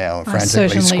right now and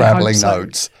frantically scrabbling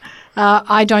notes.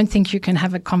 I don't think you can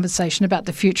have a conversation about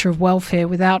the future of welfare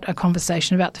without a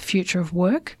conversation about the future of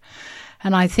work.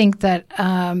 And I think that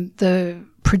the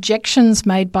projections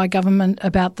made by government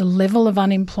about the level of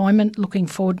unemployment looking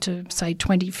forward to, say,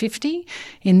 2050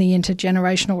 in the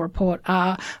intergenerational report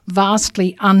are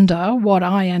vastly under what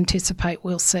I anticipate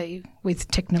we'll see with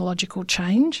technological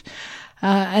change.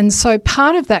 And so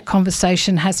part of that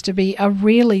conversation has to be a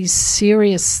really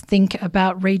serious think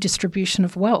about redistribution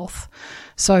of wealth.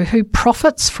 So who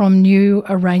profits from new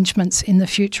arrangements in the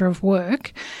future of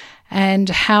work, and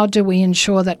how do we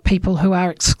ensure that people who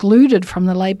are excluded from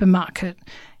the labour market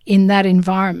in that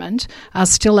environment are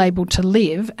still able to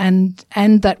live, and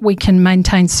that we can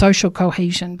maintain social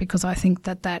cohesion, because I think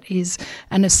that is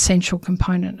an essential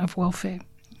component of welfare.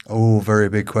 All very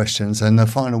big questions. And the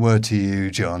final word to you,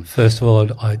 John. First of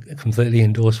all, I completely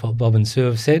endorse what Bob and Sue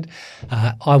have said.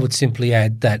 I would simply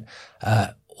add that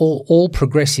all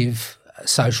progressive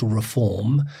social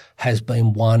reform has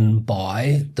been won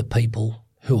by the people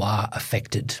who are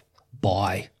affected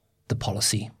by the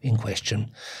policy in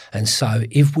question. And so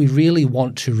if we really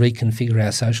want to reconfigure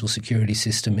our social security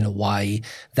system in a way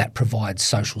that provides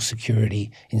social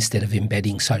security instead of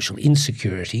embedding social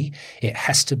insecurity, it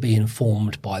has to be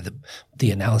informed by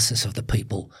the analysis of the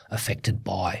people affected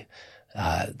by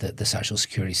the social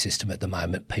security system at the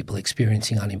moment, people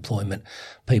experiencing unemployment,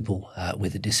 people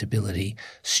with a disability,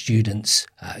 students,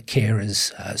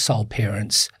 carers, sole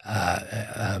parents,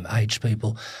 aged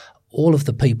people, all of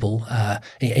the people,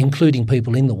 including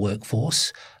people in the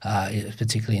workforce,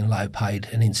 particularly in low-paid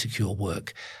and insecure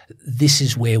work. This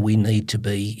is where we need to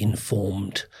be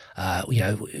informed.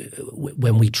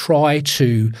 When we try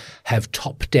to have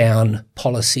top-down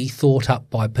policy thought up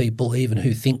by people, even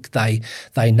who think they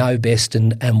know best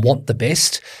and want the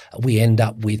best, we end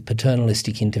up with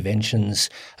paternalistic interventions,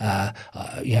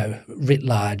 writ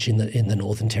large in the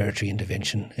Northern Territory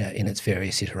intervention in its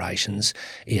various iterations.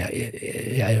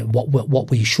 What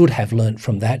we should have learnt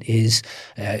from that is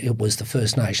it was the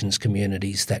First Nations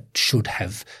communities that should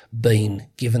have been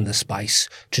given the space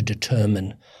to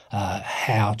determine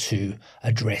how to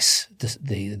address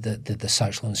the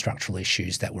social and structural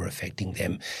issues that were affecting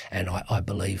them. And I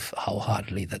believe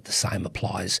wholeheartedly that the same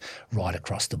applies right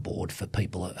across the board for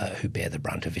people who bear the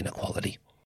brunt of inequality.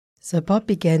 So Bob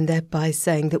began that by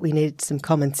saying that we needed some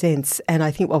common sense, and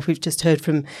I think what we've just heard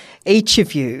from each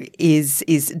of you is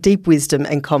deep wisdom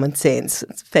and common sense.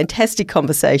 It's a fantastic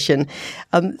conversation.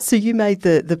 So you made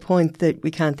the point that we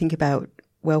can't think about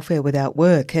welfare without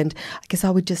work, and I guess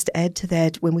I would just add to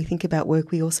that, when we think about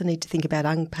work, we also need to think about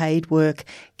unpaid work,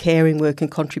 caring work and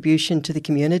contribution to the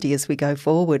community as we go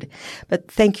forward.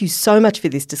 But thank you so much for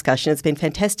this discussion. It's been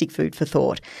fantastic food for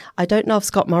thought. I don't know if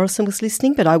Scott Morrison was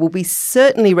listening, but I will be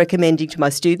certainly recommending to my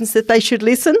students that they should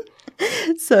listen.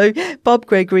 So Bob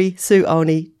Gregory, Sue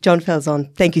Olney, John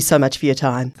Falzon, thank you so much for your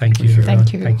time. Thank you.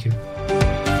 Thank you. Thank you.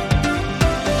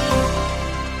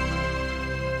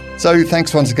 So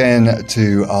thanks once again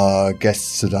to our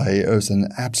guests today. It was an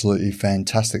absolutely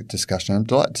fantastic discussion. I'm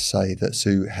delighted to say that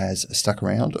Sue has stuck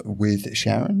around with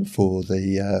Sharon for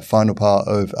the final part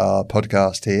of our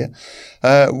podcast here,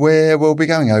 where we'll be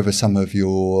going over some of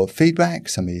your feedback,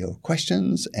 some of your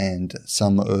questions, and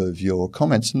some of your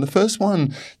comments. And the first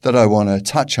one that I want to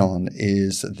touch on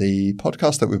is the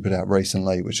podcast that we put out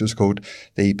recently, which was called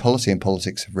The Policy and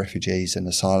Politics of Refugees and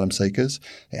Asylum Seekers.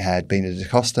 It had Bina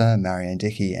DaCosta, Marianne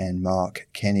Dickey, and Mark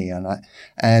Kenny on it.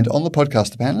 And on the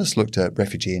podcast, the panelists looked at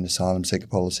refugee and asylum seeker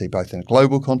policy both in a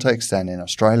global context and in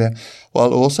Australia,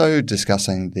 while also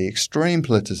discussing the extreme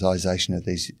politicisation of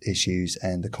these issues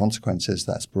and the consequences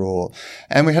that's brought.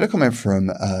 And we had a comment from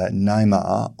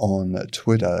Neymar on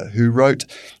Twitter, who wrote,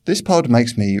 "This pod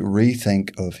makes me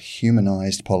rethink of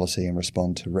humanised policy in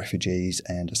response to refugees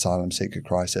and asylum seeker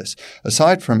crisis.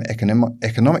 Aside from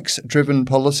economics-driven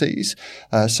policies,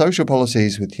 social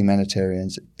policies with humanitarian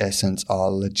essence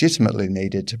are legitimately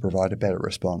needed to provide a better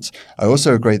response. I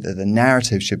also agree that the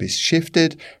narrative should be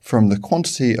shifted from the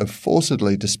quantity of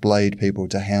forcibly displayed people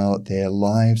to how their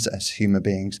lives as human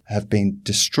beings have been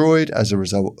destroyed as a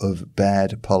result of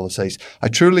bad policies." I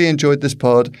truly enjoyed this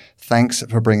pod. Thanks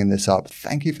for bringing this up.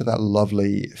 Thank you for that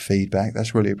lovely feedback.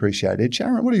 That's really appreciated.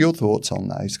 Sharon, what are your thoughts on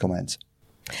those comments?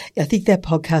 I think that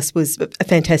podcast was a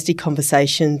fantastic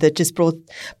conversation that just brought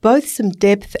both some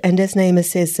depth and, as Naima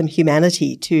says, some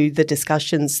humanity to the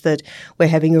discussions that we're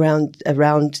having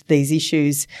around these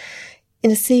issues in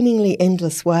a seemingly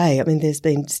endless way. I mean, there's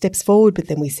been steps forward, but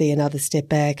then we see another step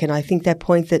back. And I think that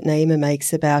point that Naima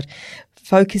makes about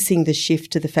focusing the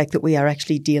shift to the fact that we are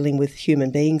actually dealing with human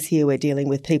beings here, we're dealing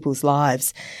with people's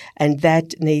lives, and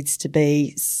that needs to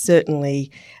be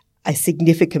certainly a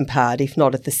significant part, if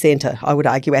not at the centre, I would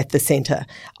argue at the centre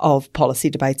of policy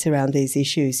debates around these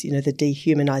issues. You know, the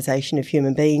dehumanisation of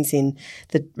human beings in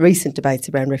the recent debates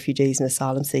around refugees and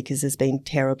asylum seekers has been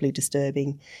terribly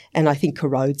disturbing, and I think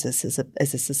corrodes us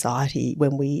as a society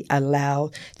when we allow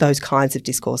those kinds of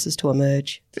discourses to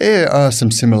emerge. There are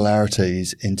some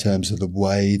similarities in terms of the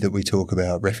way that we talk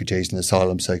about refugees and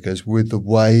asylum seekers with the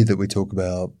way that we talk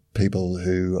about people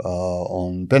who are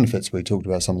on benefits. We talked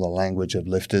about some of the language of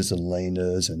lifters and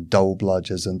leaners and dole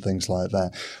bludgers and things like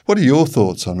that. What are your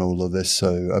thoughts on all of this?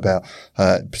 So about,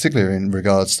 particularly in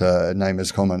regards to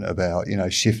Naima's comment about, you know,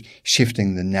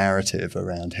 shifting the narrative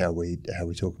around how we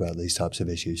talk about these types of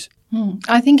issues.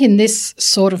 I think in this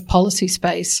sort of policy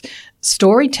space,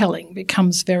 storytelling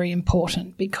becomes very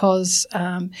important because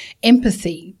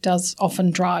empathy does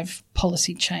often drive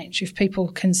policy change. If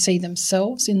people can see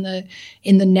themselves in the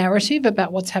narrative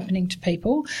about what's happening to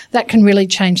people, that can really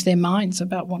change their minds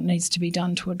about what needs to be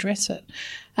done to address it.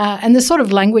 And the sort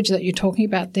of language that you're talking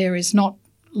about there is not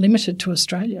limited to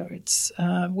Australia. It's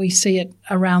we see it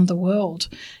around the world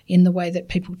in the way that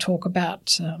people talk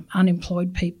about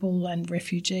unemployed people and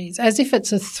refugees, as if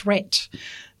it's a threat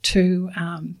to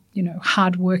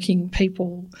hard-working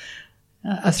people,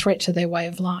 a threat to their way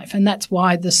of life. And that's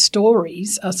why the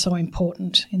stories are so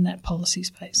important in that policy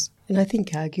space. And I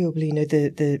think arguably, you know,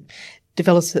 the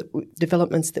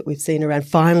developments that we've seen around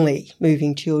finally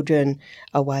moving children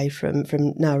away from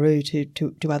Nauru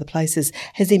to other places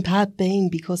has in part been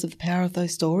because of the power of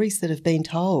those stories that have been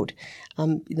told.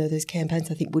 Those campaigns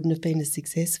I think wouldn't have been as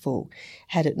successful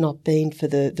had it not been for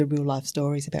the real life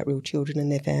stories about real children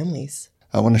and their families.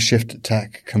 I want to shift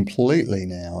tack completely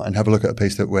now and have a look at a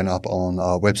piece that went up on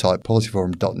our website,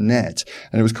 policyforum.net,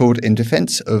 and it was called In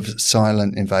Defence of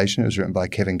Silent Invasion. It was written by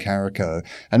Kevin Carrico.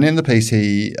 And in the piece,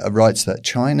 he writes that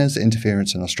China's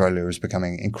interference in Australia is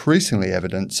becoming increasingly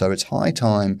evident, so it's high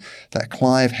time that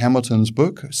Clive Hamilton's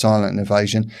book, Silent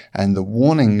Invasion, and the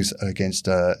warnings against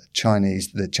the Chinese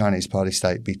party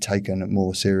state be taken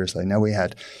more seriously. Now, we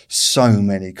had so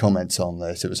many comments on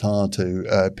this. It was hard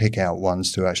to pick out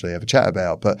ones to actually have a chat about.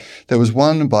 But there was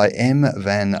one by M.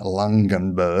 van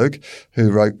Langenberg who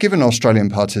wrote, given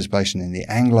Australian participation in the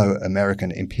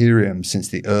Anglo-American Imperium since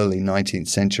the early 19th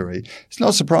century, it's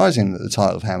not surprising that the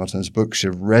title of Hamilton's book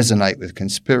should resonate with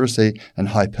conspiracy and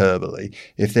hyperbole.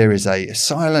 If there is a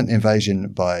silent invasion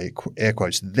by air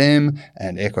quotes them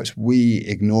and air quotes we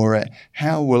ignore it,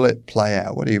 how will it play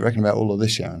out? What do you reckon about all of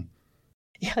this, Sharon?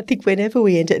 Yeah, I think whenever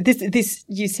we enter this,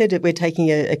 you said that we're taking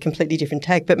a completely different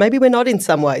tack, but maybe we're not in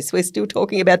some ways. We're still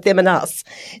talking about them and us.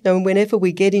 And whenever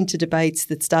we get into debates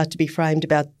that start to be framed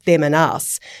about them and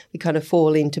us, we kind of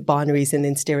fall into binaries and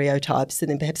then stereotypes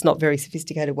and then perhaps not very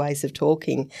sophisticated ways of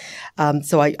talking.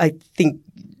 So I think,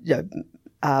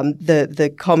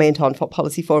 the comment on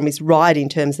Policy Forum is right in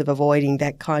terms of avoiding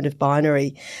that kind of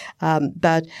binary.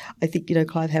 But I think,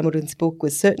 Clive Hamilton's book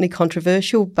was certainly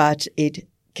controversial, but it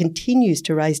continues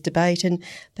to raise debate, and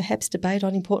perhaps debate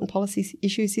on important policy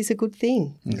issues is a good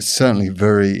thing. It's certainly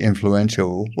very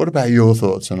influential. What about your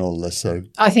thoughts on all this? So,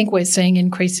 I think we're seeing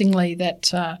increasingly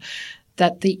that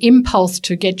the impulse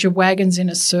to get your wagons in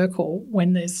a circle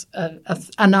when there's an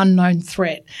unknown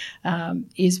threat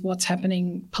is what's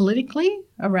happening politically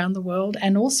around the world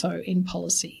and also in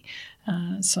policy.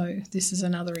 So this is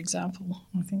another example,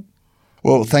 I think.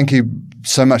 Well, thank you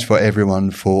so much for everyone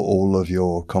for all of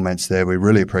your comments there. We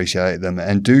really appreciate them,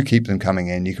 and do keep them coming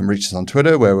in. You can reach us on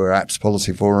Twitter, where we're at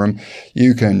Policy Forum.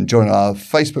 You can join our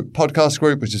Facebook podcast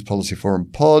group, which is Policy Forum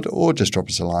Pod, or just drop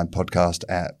us a line,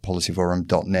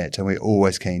 podcast@policyforum.net, and we're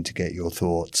always keen to get your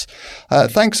thoughts.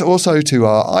 Thanks also to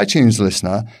our iTunes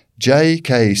listener,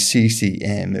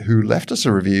 JKCCM, who left us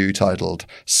a review titled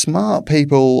Smart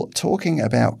People Talking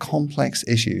About Complex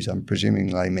Issues. I'm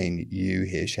presuming they mean you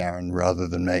here, Sharon, rather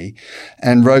than me,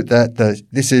 and wrote that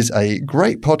this is a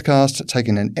great podcast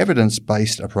taking an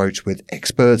evidence-based approach with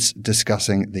experts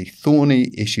discussing the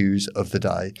thorny issues of the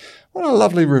day. What a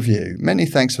lovely review. Many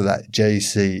thanks for that,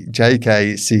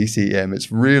 JKCCM.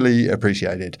 It's really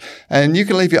appreciated. And you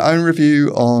can leave your own review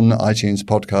on iTunes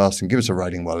Podcast and give us a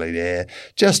rating while you're there.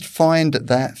 Just find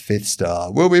that 5th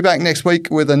star. We'll be back next week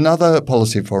with another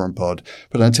Policy Forum pod.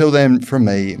 But until then, from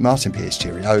me, Martin Pearce,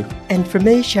 cheerio. And from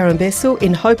me, Sharon Bessel,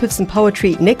 in hope of some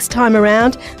poetry next time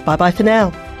around. Bye-bye for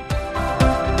now.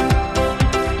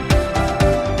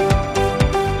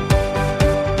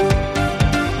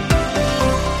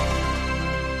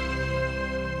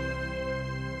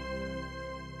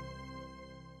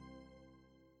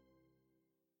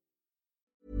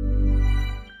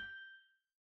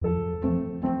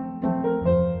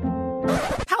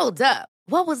 Hold up.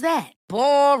 What was that?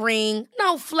 Boring.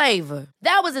 No flavor.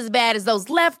 That was as bad as those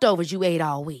leftovers you ate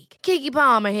all week. Keke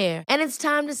Palmer here. And it's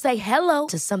time to say hello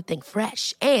to something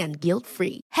fresh and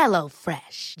guilt-free. Hello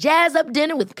Fresh. Jazz up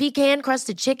dinner with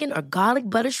pecan-crusted chicken or garlic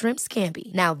butter shrimp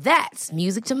scampi. Now that's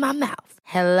music to my mouth.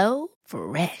 Hello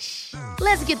Fresh.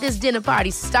 Let's get this dinner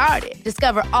party started.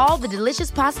 Discover all the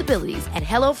delicious possibilities at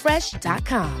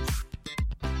HelloFresh.com.